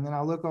there. And then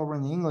I look over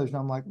in the English and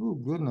I'm like, oh,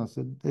 goodness,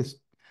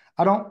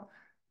 I don't,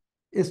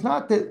 it's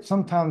not that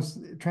sometimes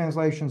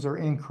translations are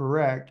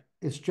incorrect.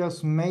 It's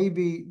just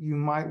maybe you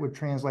would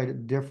translate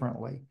it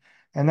differently.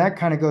 And that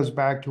kind of goes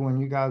back to when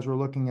you guys were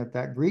looking at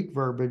that Greek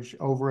verbiage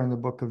over in the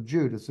book of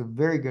Jude. It's a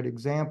very good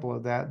example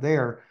of that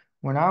there.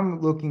 When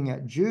I'm looking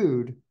at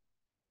Jude,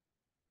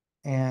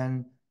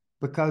 and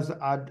because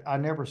I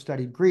never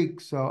studied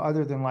Greek, so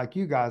other than like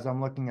you guys,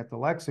 I'm looking at the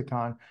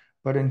lexicon.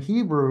 But in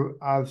Hebrew,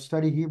 I've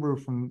studied Hebrew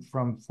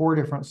from 4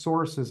 different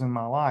sources in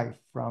my life,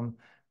 from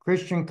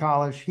Christian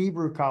college,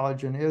 Hebrew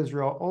college in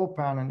Israel,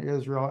 Ulpan in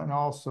Israel, and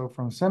also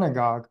from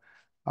synagogue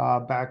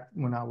back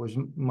when I was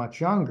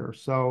much younger.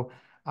 So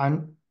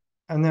and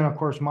then of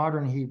course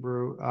modern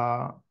Hebrew,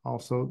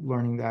 also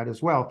learning that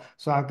as well.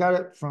 So I've got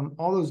it from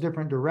all those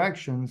different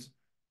directions.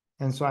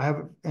 And so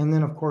and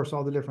then of course,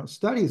 all the different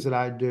studies that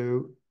I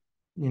do,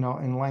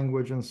 in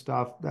language and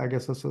stuff. I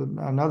guess that's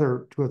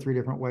another 2 or 3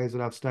 different ways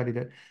that I've studied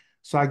it.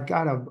 So I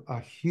got a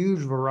huge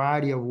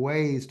variety of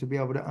ways to be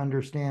able to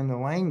understand the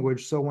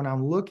language. So when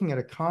I'm looking at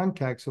a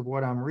context of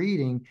what I'm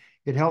reading,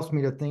 it helps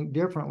me to think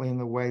differently in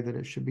the way that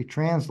it should be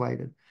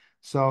translated.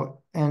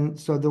 So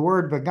the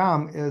word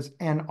vagam is,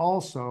 and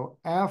also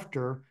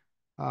after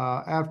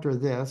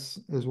this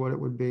is what it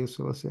would be.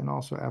 So let's see, and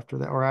also after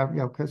that, or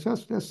yeah, okay, so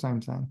that's the same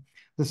thing.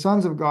 The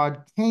sons of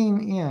God came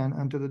in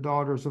unto the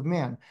daughters of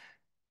men.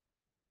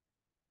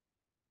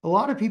 A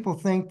lot of people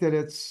think that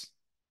it's,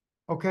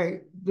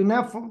 okay, the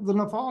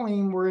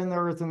Nephilim were in the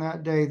earth in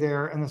that day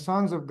there, and the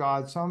sons of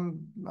God,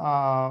 some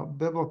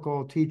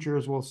biblical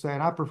teachers will say,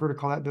 and I prefer to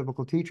call that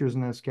biblical teachers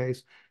in this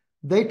case,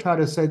 they try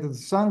to say that the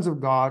sons of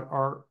God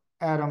are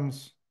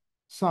Adam's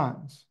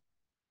sons.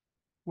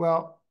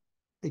 Well,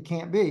 it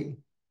can't be.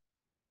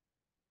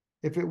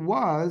 If it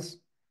was,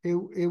 it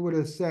would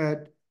have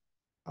said,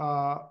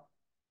 Yabo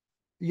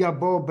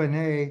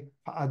B'nai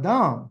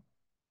Adam,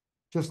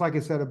 just like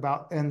it said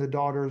about, and the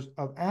daughters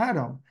of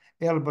Adam.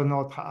 El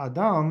Banot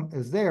Ha'adam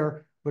is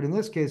there, but in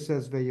this case it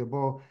says,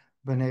 Veyabo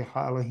B'nai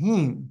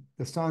Ha'elohim,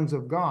 the sons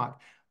of God.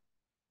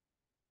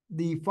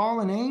 The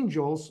fallen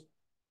angels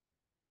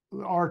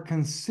are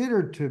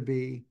considered to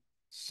be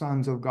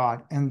sons of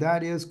God, and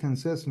that is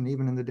consistent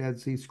even in the Dead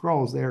Sea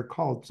Scrolls. They are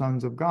called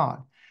sons of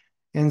God.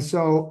 And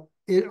so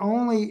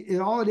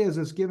all it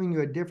is giving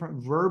you a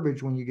different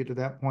verbiage when you get to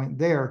that point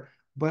there.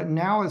 But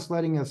now it's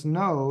letting us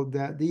know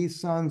that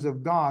these sons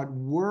of God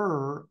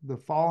were the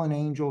fallen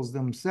angels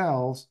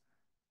themselves,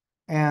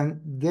 and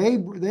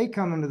they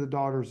come into the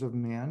daughters of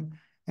men,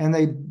 and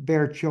they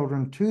bear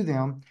children to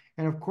them.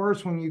 And of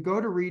course, when you go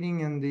to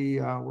reading in the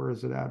where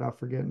is it at? I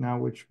forget now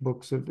which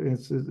books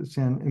it's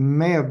in. It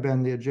may have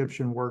been the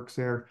Egyptian works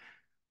there,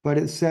 but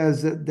it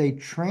says that they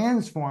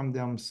transformed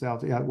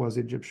themselves. Yeah, it was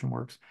Egyptian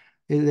works.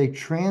 They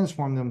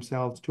transformed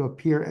themselves to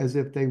appear as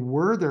if they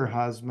were their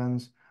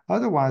husbands.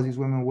 Otherwise, these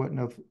women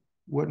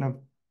wouldn't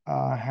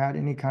have had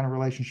any kind of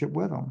relationship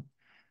with them.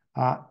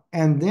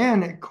 And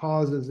then it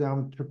causes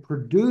them to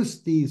produce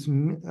these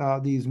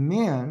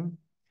men,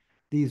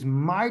 these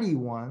mighty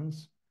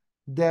ones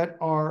that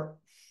are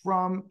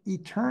from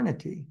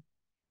eternity.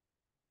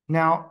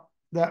 Now,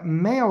 that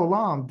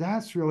Me'olam,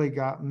 that's really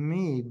got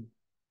me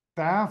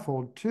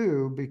baffled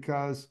too,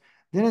 because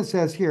then it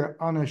says here,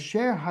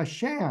 Anasher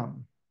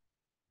Hashem,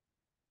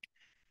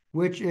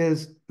 which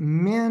is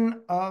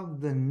men of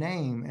the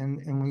name.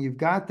 And when you've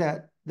got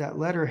that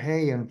letter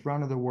Hey in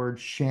front of the word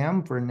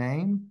Shem for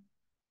name,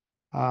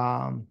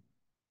 and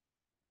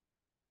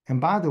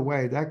by the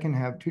way, that can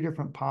have 2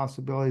 different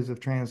possibilities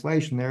of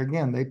translation. There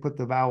again, they put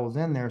the vowels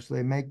in there, so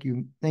they make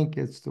you think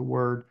it's the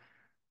word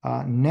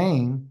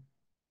name,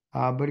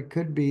 but it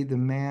could be the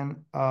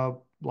man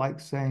of, like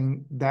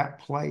saying that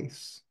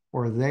place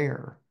or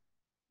there.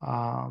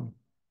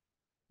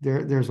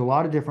 There's a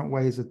lot of different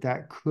ways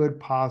that could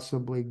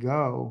possibly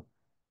go.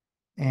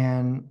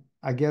 And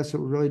I guess it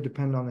would really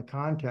depend on the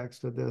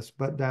context of this,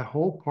 but that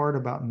whole part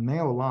about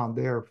Me'olam,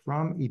 they are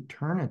from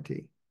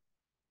eternity.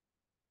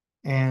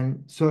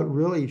 And so it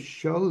really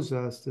shows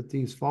us that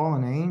these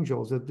fallen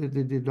angels, that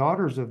the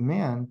daughters of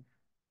men,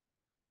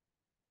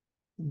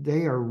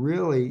 they are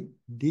really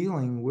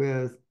dealing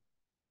with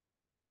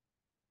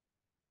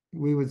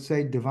we would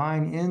say,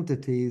 divine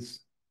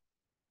entities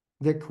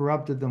that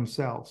corrupted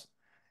themselves.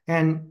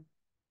 And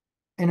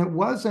it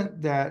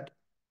wasn't that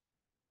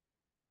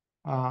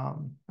a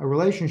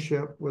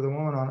relationship with a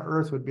woman on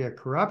earth would be a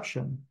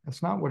corruption.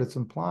 That's not what it's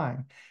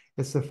implying.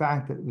 It's the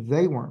fact that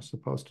they weren't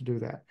supposed to do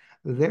that.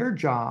 Their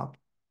job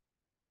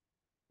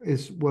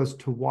was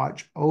to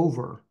watch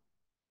over.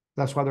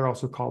 That's why they're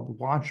also called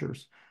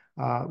watchers.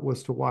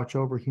 Was to watch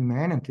over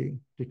humanity,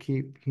 to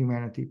keep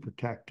humanity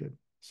protected.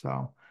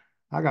 So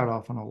I got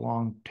off on a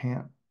long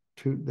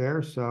toot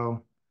there.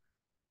 So,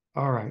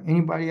 all right.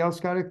 Anybody else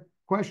got a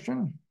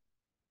question?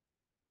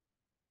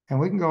 And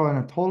we can go in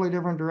a totally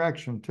different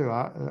direction too.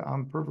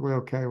 I'm perfectly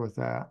okay with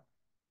that.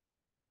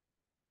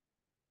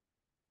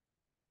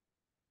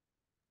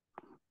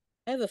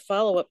 I have a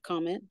follow-up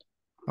comment.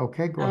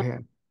 Okay, go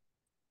ahead.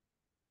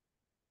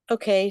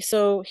 Okay,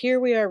 so here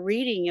we are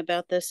reading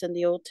about this in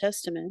the Old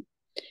Testament,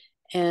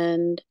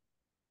 and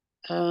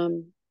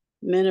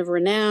men of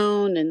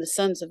renown and the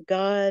sons of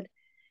God.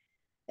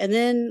 And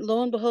then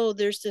lo and behold,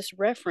 there's this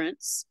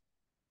reference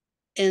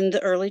in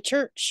the early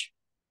church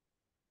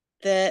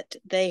that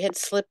they had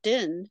slipped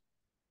in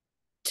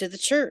to the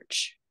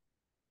church.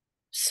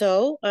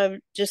 So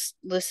I'm just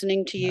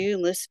listening to you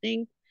and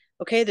listening.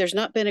 Okay, there's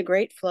not been a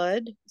great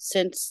flood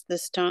since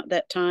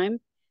that time.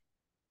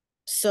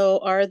 So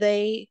are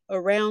they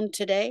around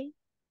today?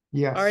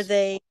 Are Yes.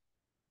 they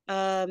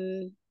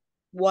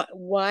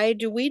why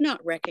do we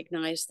not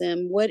recognize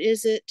them? What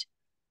is it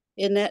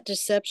in that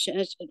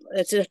deception?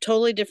 It's a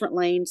totally different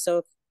lane,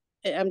 so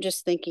I'm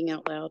just thinking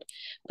out loud.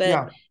 But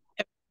Yeah.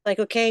 like,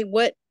 okay,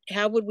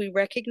 how would we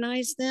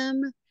recognize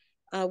them?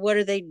 What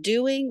are they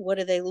doing? What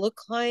do they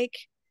look like?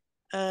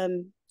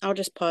 I'll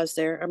just pause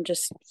there. I'm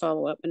just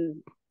follow up,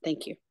 and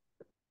thank you.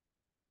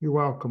 You're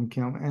welcome,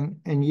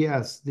 Kim. And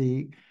yes,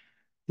 the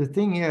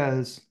thing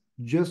is,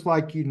 just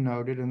like you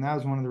noted, and that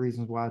was one of the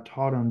reasons why I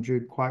taught on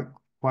Jude quite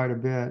a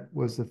bit,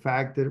 was the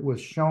fact that it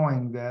was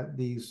showing that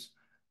these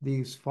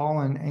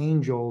fallen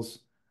angels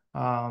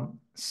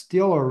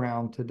still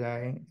around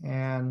today.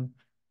 And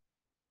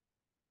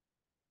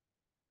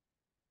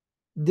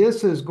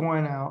this is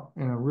going out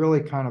in a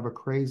really kind of a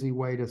crazy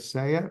way to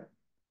say it.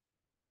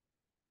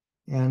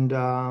 And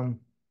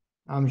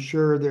I'm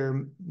sure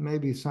there may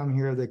be some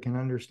here that can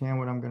understand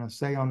what I'm going to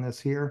say on this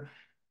here.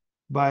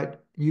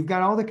 But you've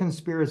got all the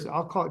conspiracy,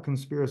 I'll call it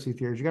conspiracy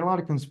theories. You got a lot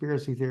of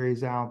conspiracy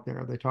theories out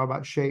there. They talk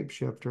about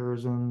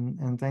shapeshifters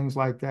and things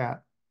like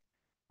that.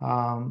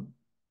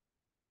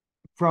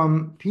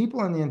 From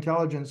people in the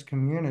intelligence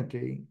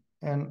community,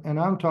 and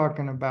I'm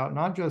talking about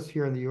not just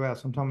here in the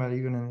US, I'm talking about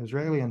even in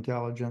Israeli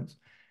intelligence.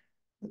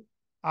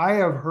 I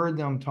have heard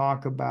them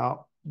talk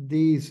about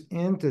these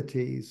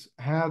entities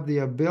have the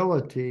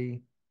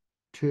ability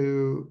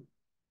to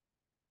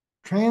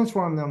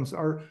transform them,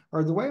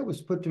 or the way it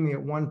was put to me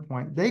at one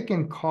point, they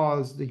can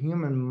cause the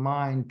human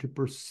mind to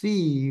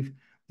perceive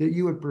that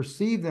you would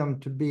perceive them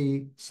to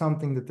be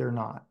something that they're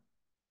not.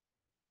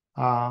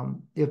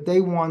 If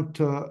they want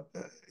to,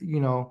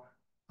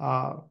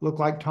 look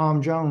like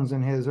Tom Jones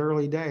in his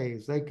early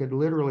days, they could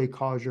literally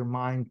cause your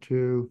mind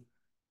to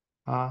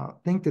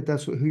think that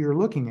that's who you're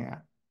looking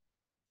at.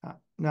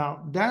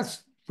 Now,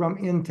 that's from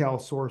intel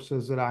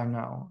sources that I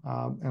know.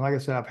 And like I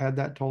said, I've had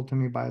that told to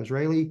me by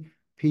Israeli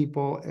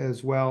people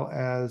as well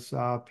as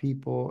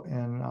people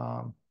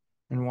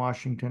in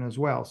Washington as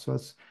well. So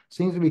it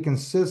seems to be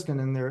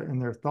consistent in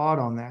their thought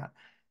on that.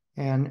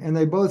 And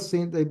they both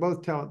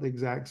tell it the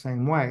exact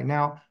same way.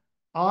 Now,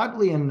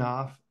 oddly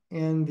enough,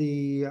 in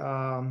the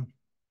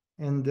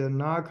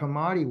Nag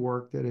Hammadi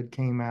work that had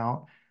came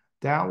out,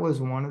 that was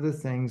one of the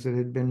things that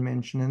had been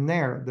mentioned in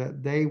there,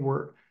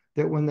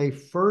 that when they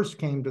first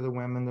came to the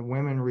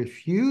women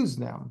refused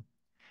them.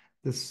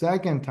 The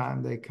second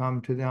time they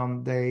come to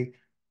them, they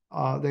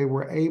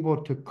were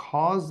able to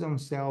cause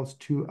themselves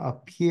to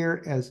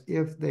appear as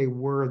if they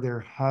were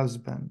their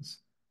husbands.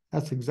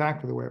 That's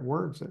exactly the way it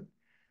words it.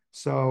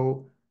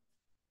 So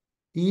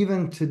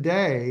even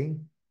today,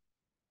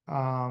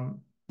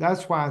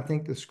 that's why I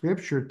think the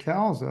scripture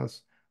tells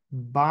us,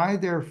 by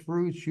their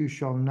fruits you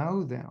shall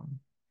know them.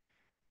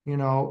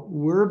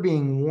 We're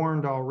being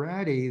warned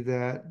already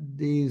that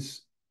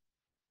these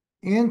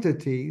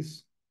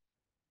entities,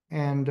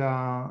 and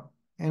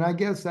I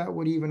guess that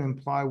would even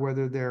imply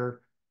whether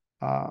they're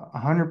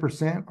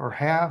 100% or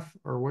half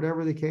or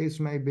whatever the case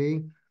may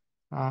be.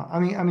 I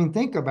mean,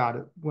 think about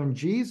it. When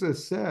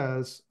Jesus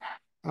says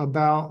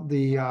about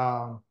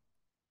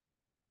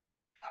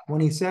when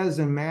he says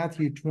in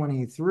Matthew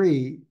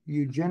 23,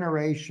 you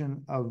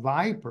generation of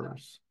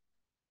vipers,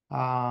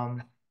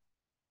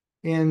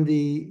 in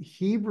the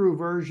Hebrew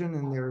version,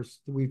 and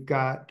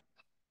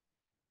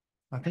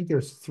I think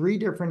there's 3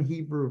 different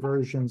Hebrew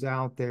versions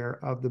out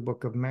there of the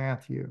book of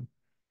Matthew.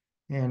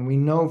 And we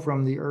know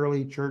from the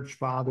early church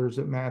fathers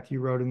that Matthew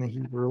wrote in the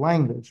Hebrew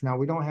language. Now,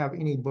 we don't have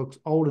any books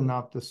old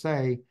enough to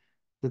say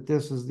that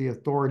this is the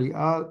authority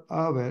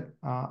of it,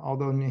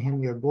 although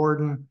Nehemiah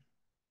Gordon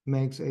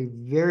makes a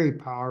very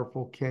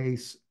powerful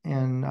case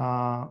in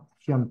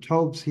Shem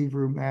Tov's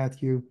Hebrew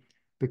Matthew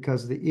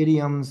because the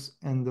idioms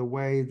and the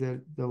way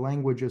that the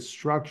language is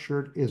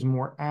structured is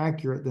more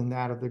accurate than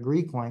that of the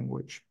Greek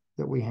language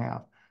that we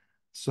have.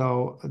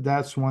 So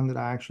that's one that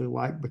I actually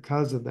like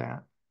because of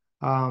that.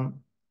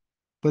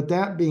 But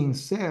that being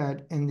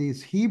said, in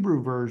these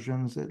Hebrew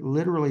versions, it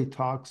literally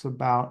talks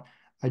about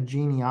a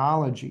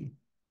genealogy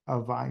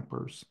of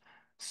vipers.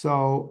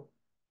 So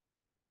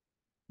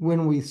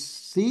when we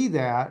see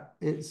that,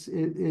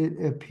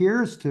 it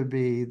appears to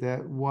be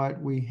that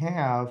what we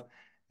have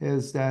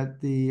is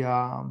that these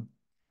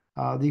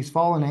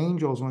fallen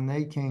angels, when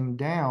they came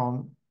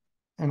down,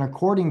 and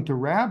according to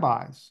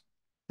rabbis,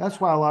 that's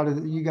why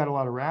you got a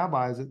lot of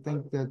rabbis that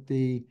think that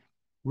the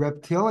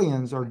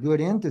reptilians are good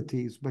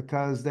entities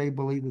because they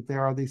believe that they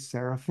are the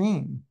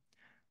seraphim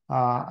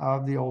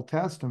of the Old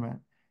Testament.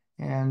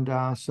 And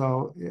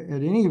so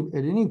at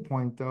any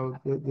point, though,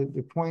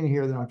 the point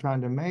here that I'm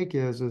trying to make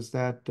is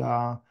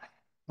that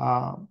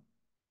uh,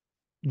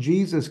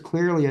 Jesus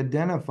clearly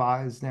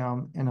identifies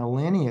them in a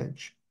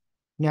lineage.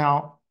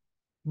 Now,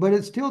 but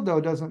it still,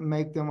 though, doesn't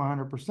make them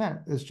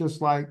 100%. It's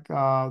just like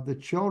the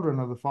children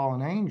of the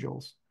fallen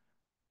angels,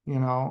 you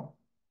know.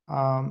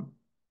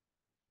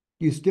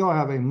 You still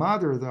have a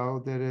mother,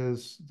 though, that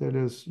is,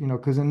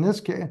 because in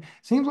this case,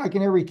 seems like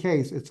in every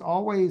case, it's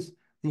always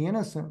the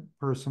innocent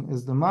person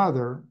is the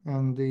mother,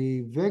 and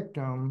the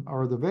victim,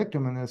 or the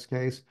victim in this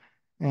case,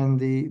 and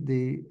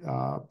the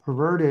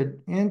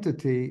perverted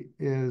entity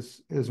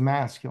is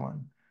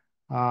masculine.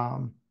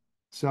 Um,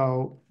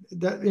 so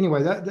that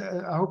anyway, that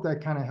I hope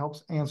that kind of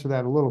helps answer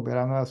that a little bit.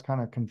 I know that's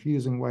kind of a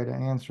confusing way to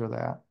answer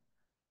that.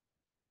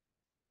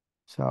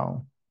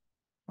 So,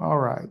 all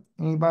right.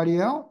 Anybody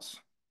else?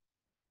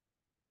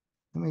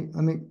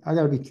 I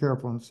gotta be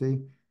careful and see.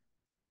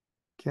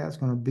 Kat's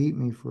gonna beat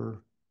me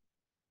for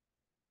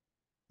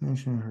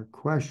mentioning her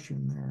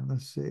question there.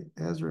 Let's see,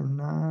 Ezra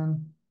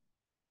 9.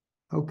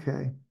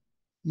 Okay,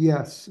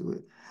 yes.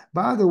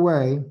 By the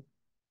way,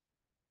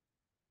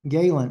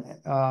 Galen,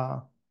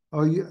 oh,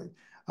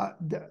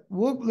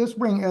 let's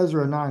bring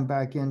Ezra 9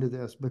 back into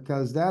this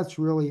because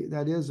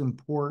that is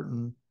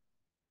important.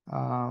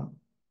 Uh,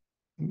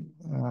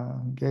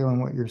 Galen,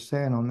 what you're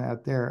saying on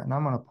that there, and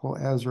I'm gonna pull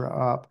Ezra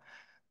up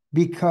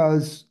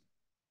because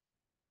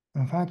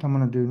in fact, no,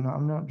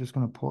 I'm not just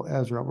going to pull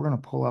Ezra. We're going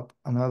to pull up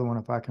another one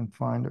if I can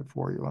find it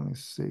for you. Let me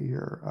see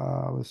here.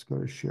 Let's go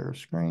to share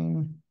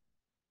screen.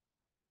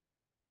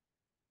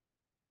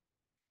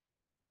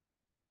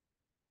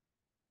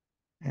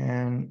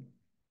 And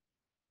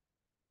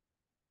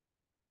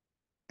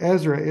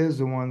Ezra is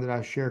the one that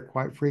I share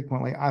quite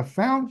frequently. I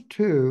found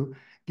two.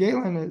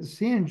 Galen,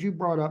 seeing you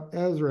brought up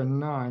Ezra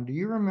 9, do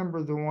you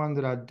remember the one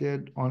that I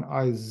did on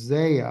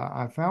Isaiah?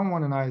 I found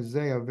one in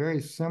Isaiah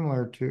very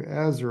similar to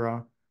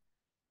Ezra.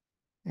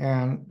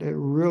 And it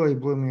really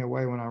blew me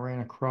away when I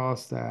ran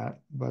across that.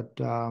 But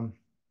oh,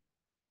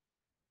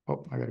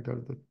 I got to go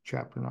to the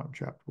chapter, not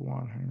chapter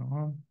 1. Hang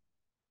on.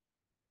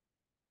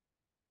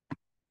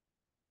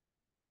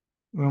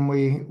 When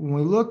we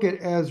look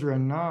at Ezra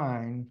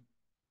 9,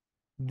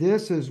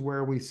 this is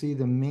where we see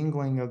the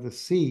mingling of the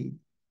seed.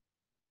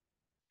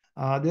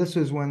 This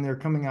is when they're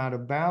coming out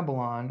of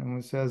Babylon, and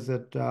it says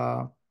that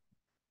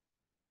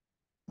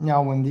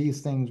now when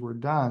these things were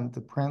done, the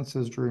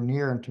princes drew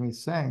near unto me,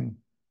 saying,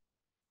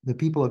 the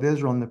people of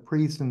Israel and the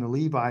priests and the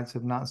Levites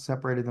have not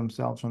separated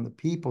themselves from the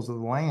peoples of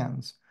the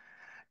lands,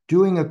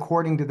 doing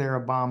according to their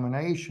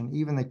abomination.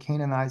 Even the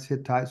Canaanites,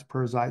 Hittites,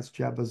 Perizzites,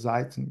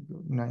 Jebusites, and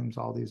names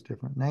all these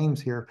different names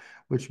here,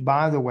 which,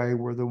 by the way,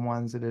 were the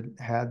ones that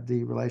had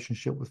the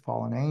relationship with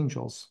fallen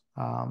angels,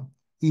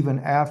 even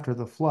after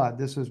the flood.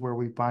 This is where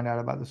we find out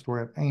about the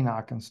story of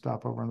Enoch and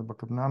stuff over in the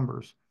book of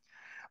Numbers.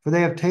 For they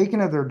have taken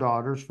of their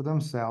daughters for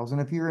themselves. And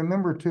if you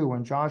remember, too,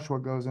 when Joshua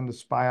goes in to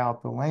spy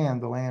out the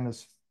land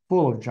is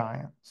full of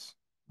giants.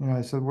 He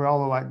said, we're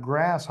all like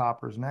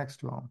grasshoppers next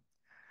to them.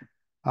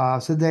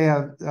 So they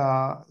have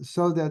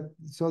so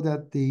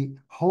that the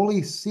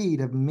holy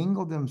seed have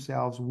mingled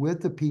themselves with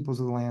the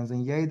peoples of the lands,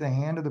 and yea, the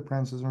hand of the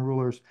princes and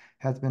rulers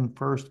hath been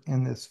first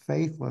in this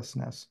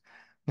faithlessness.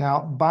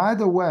 Now, by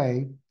the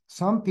way,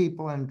 some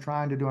people in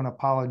trying to do an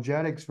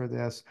apologetics for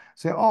this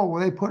say, oh,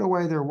 well, they put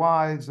away their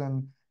wives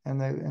and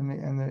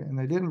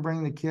they didn't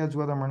bring the kids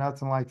with them or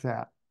nothing like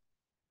that.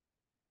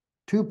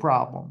 Two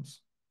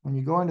problems. When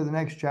you go into the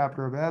next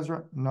chapter of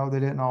Ezra, no, they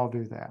didn't all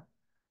do that.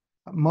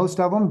 Most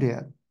of them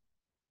did.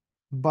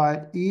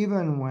 But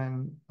even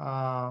when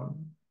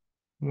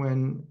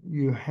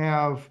you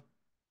have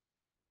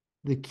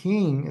the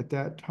king at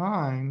that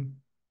time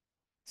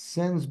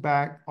sends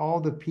back all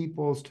the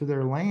peoples to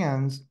their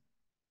lands,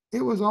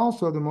 it was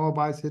also the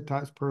Moabites,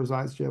 Hittites,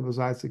 Perizzites,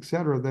 Jebusites,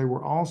 etc. They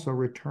were also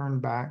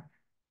returned back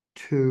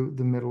to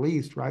the Middle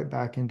East, right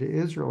back into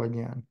Israel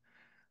again.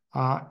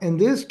 In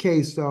this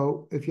case,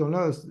 though, if you'll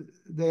notice,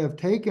 they have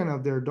taken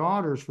of their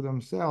daughters for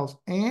themselves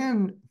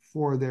and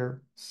for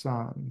their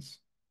sons.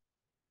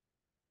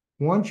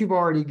 Once you've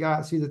already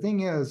got, see, the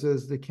thing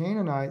is the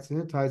Canaanites, the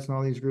Hittites, and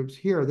all these groups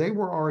here, they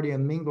were already a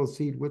mingled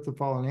seed with the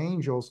fallen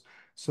angels.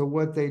 So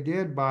what they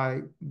did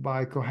by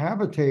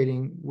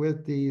cohabitating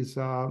with these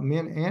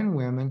men and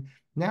women,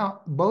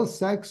 now both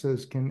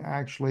sexes can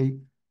actually,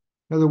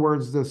 in other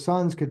words, the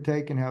sons could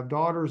take and have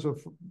daughters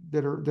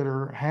that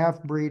are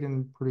half breed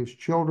and produce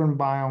children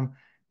by them,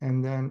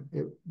 and then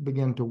it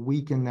began to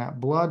weaken that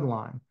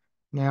bloodline.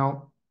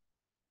 Now,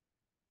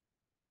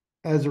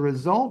 as a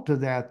result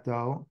of that,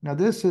 though, now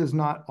this is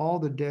not all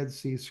the Dead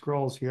Sea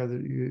Scrolls here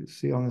that you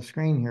see on the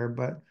screen here,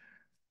 but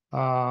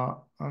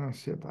let me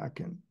see if I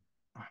can.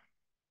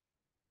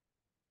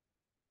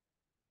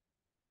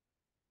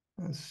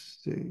 Let's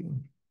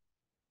see.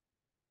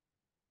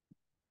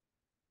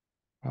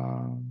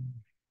 Um,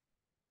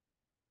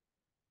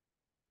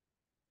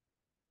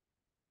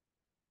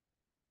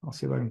 I'll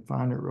see if I can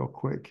find it real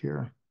quick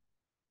here.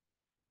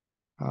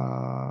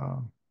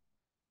 Uh,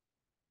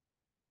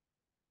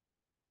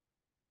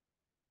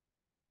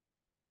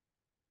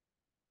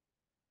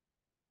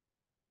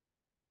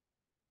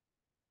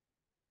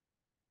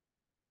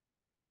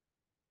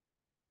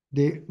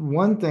 the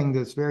one thing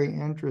that's very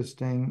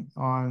interesting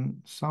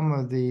on some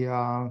of the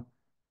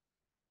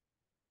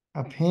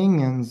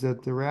opinions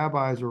that the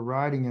rabbis were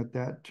writing at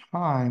that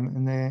time,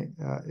 and they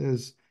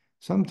is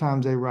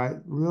sometimes they write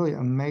really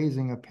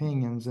amazing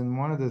opinions. And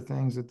one of the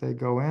things that they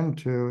go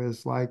into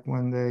is like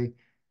when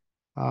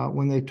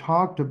they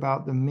talked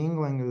about the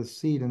mingling of the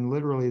seed and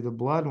literally the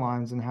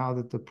bloodlines and how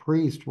that the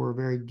priests were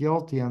very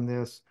guilty on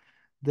this,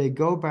 they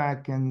go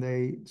back and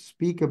they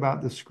speak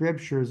about the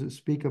scriptures that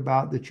speak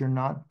about that you're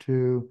not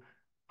to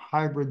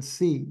hybrid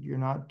seed, you're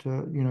not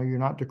to, you're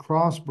not to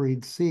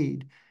crossbreed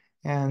seed.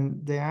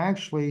 And they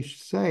actually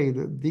say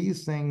that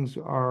these things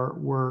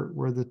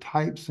were the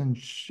types and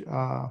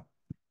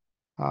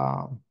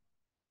uh,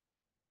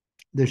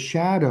 the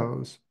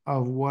shadows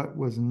of what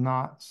was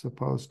not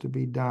supposed to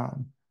be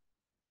done.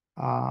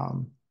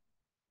 Um,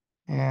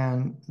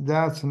 And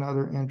that's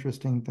another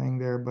interesting thing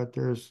there, but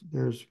there's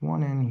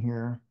one in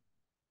here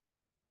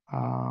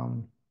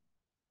um,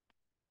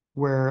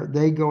 where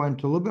they go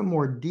into a little bit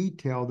more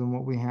detail than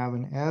what we have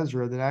in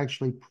Ezra that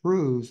actually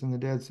proves in the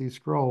Dead Sea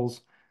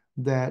Scrolls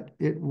that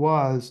it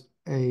was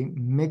a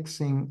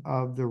mixing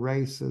of the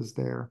races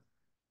there.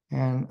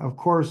 And of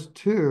course,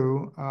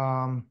 too,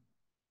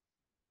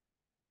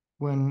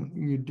 when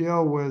you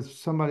deal with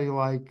somebody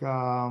like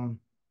Tovia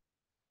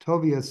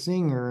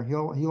Singer, he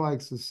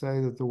likes to say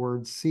that the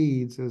word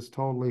seeds is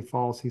totally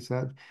false. He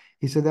said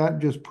that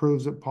just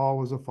proves that Paul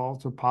was a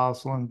false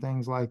apostle and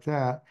things like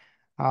that.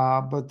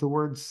 But the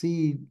word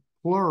seed,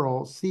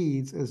 plural,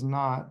 seeds is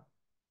not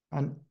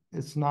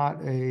it's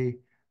not a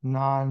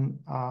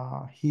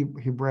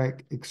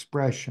non-Hebraic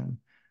expression.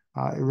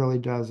 It really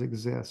does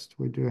exist.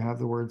 We do have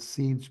the word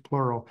seeds,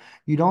 plural.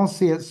 You don't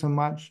see it so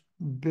much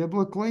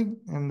biblically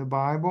in the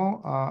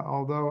Bible,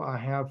 although I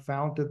have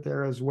found it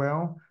there as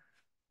well.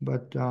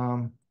 But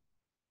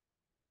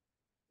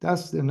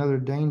that's another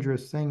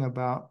dangerous thing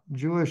about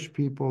Jewish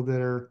people that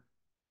are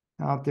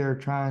out there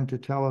trying to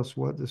tell us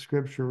what the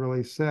scripture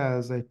really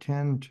says. They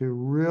tend to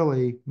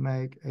really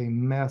make a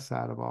mess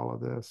out of all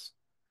of this.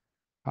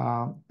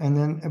 But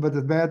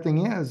the bad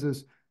thing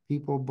is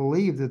people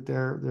believe that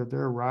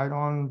they're right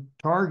on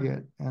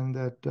target and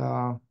that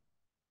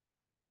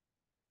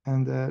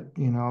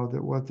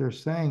that what they're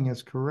saying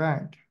is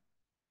correct.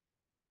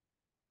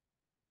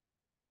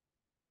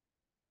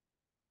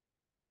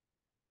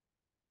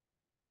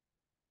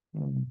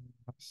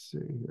 Let's see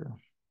here.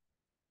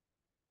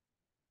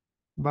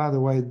 By the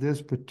way,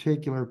 this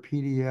particular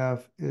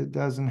PDF, it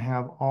doesn't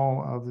have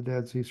all of the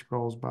Dead Sea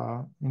Scrolls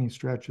by any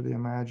stretch of the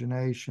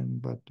imagination,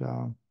 but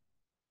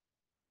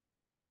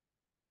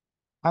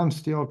I'm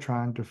still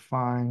trying to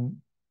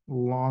find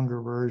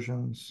longer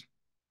versions.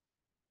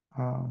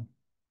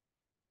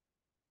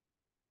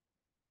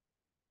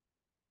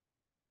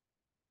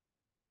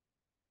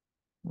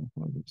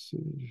 Let's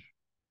see.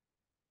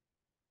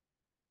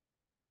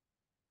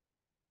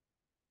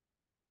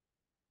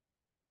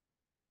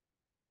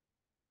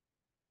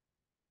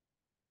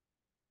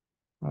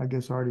 I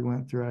guess I already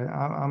went through it.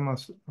 I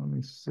must, let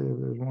me see if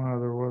there's one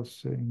other. Let's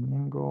see,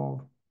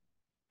 Mingold.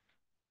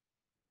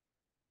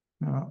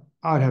 No,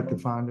 I'd have to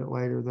find it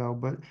later though,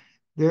 but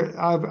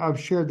I've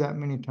shared that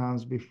many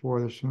times before.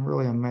 There's some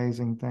really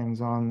amazing things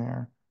on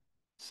there.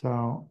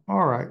 So,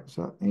 all right.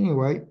 So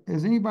anyway,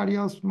 does anybody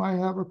else might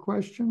have a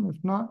question?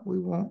 If not,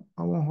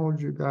 I won't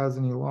hold you guys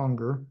any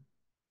longer.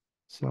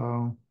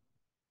 So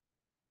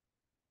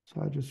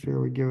I just figure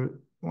we give it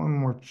one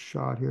more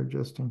shot here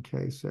just in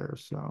case there.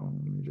 So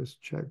let me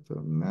just check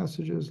the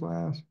messages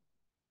last.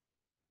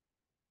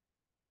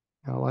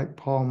 I like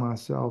Paul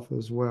myself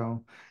as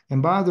well.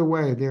 And by the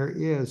way,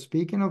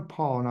 speaking of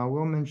Paul, and I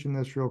will mention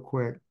this real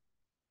quick,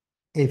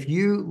 if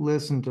you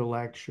listen to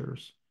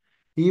lectures,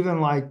 even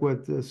like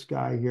with this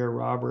guy here,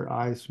 Robert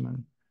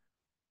Eisman,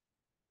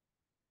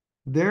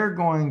 they're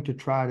going to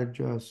try to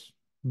just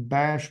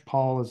bash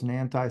Paul as an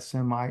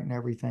anti-Semite and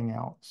everything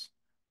else.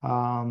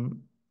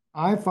 Um,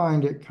 I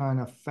find it kind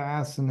of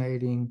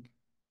fascinating,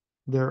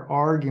 their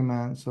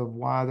arguments of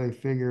why they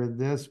figure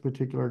this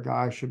particular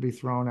guy should be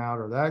thrown out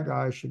or that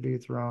guy should be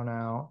thrown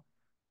out.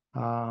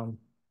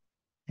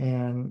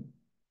 And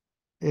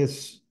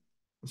it's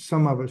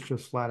some of it's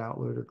just flat out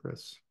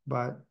ludicrous.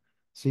 But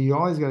so you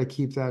always got to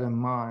keep that in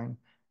mind.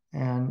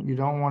 And you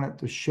don't want it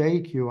to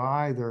shake you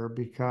either,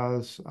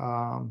 because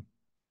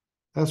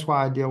that's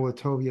why I deal with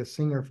Tovia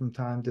Singer from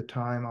time to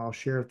time. I'll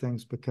share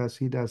things because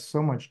he does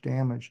so much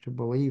damage to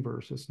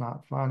believers. It's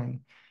not funny.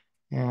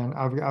 And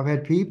I've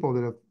had people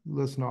that have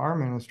listened to our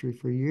ministry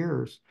for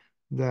years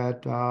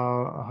that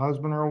a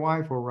husband or a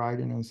wife will write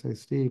in and say,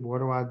 Steve, what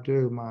do I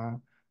do? My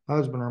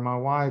husband or my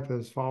wife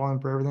has fallen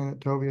for everything that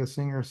Tovia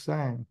Singer is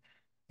saying.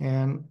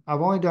 And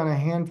I've only done a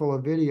handful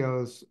of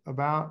videos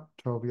about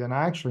Tovia, and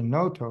I actually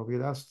know Tovia.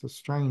 That's the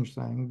strange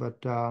thing. But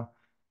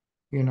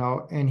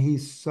and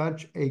he's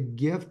such a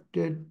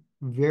gifted,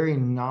 very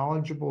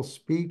knowledgeable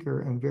speaker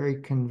and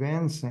very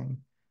convincing.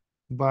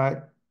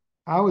 But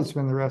I would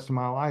spend the rest of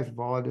my life if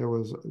all I did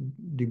was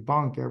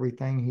debunk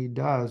everything he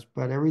does.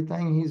 But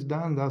everything he's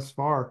done thus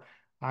far,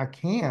 I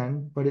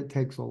can, but it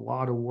takes a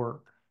lot of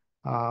work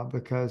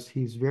because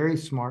he's very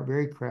smart,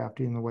 very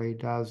crafty in the way he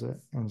does it.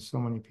 And so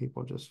many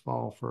people just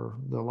fall for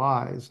the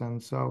lies.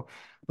 And so,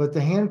 but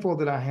the handful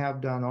that I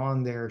have done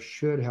on there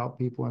should help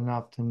people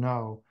enough to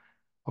know,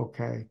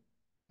 okay,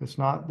 it's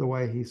not the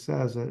way he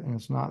says it, and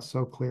it's not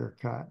so clear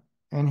cut.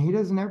 And he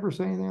doesn't ever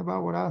say anything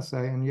about what I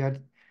say, and yet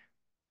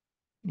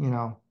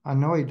I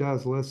know he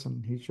does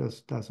listen. He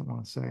just doesn't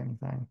want to say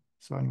anything.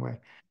 So anyway,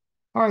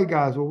 all right,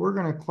 guys. Well, we're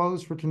going to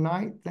close for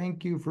tonight.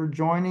 Thank you for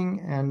joining,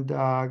 and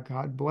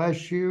God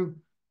bless you.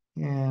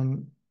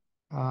 And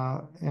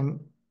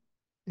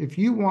if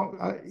you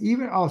want,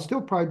 even I'll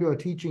still probably do a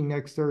teaching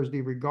next Thursday,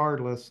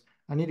 regardless.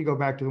 I need to go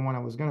back to the one I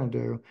was going to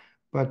do,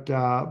 but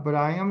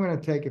I am going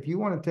to take. If you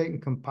want to take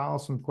and compile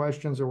some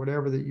questions or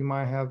whatever that you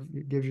might have,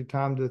 it gives you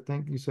time to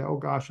think. You say, "Oh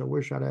gosh, I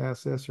wish I'd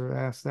asked this or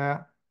asked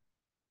that."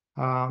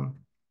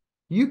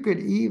 You could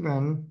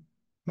even,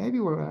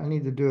 maybe what I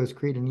need to do is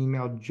create an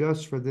email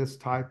just for this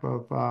type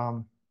of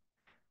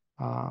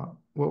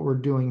what we're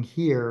doing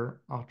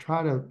here. I'll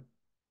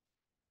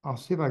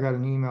see if I got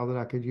an email that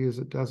I could use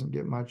that doesn't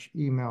get much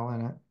email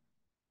in it,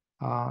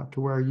 to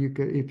where you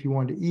could, if you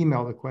wanted to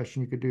email the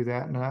question, you could do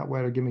that. And that way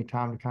it'll give me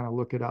time to kind of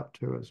look it up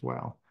too as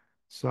well.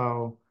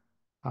 So,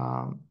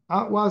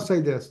 I'll say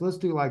this, let's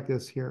do like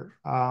this here.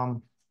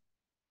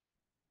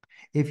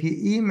 If you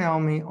email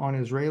me on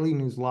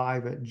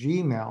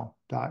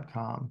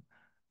israelinewslive@gmail.com,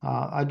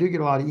 I do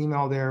get a lot of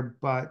email there,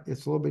 but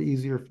it's a little bit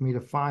easier for me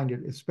to find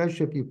it,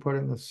 especially if you put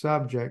in the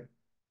subject,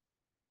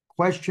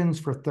 questions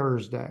for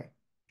Thursday.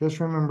 Just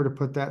remember to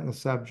put that in the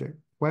subject,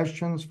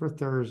 questions for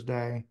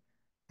Thursday.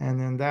 And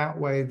then that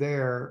way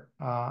there,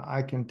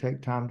 I can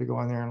take time to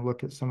go in there and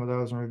look at some of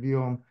those and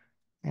review them.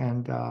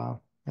 And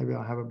maybe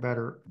I'll have a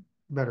better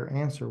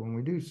answer when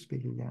we do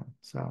speak again.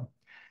 So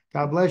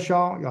God bless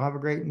y'all. Y'all have a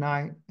great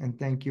night. And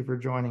thank you for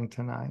joining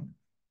tonight.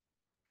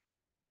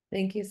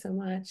 Thank you so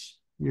much.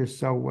 You're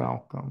so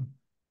welcome.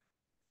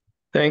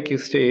 Thank you,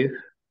 Steve.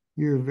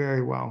 You're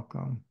very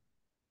welcome.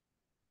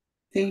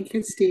 Thank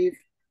you, Steve.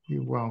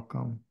 You're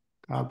welcome.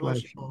 God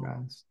bless you, Paul.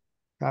 guys.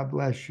 God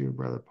bless you,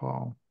 Brother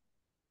Paul.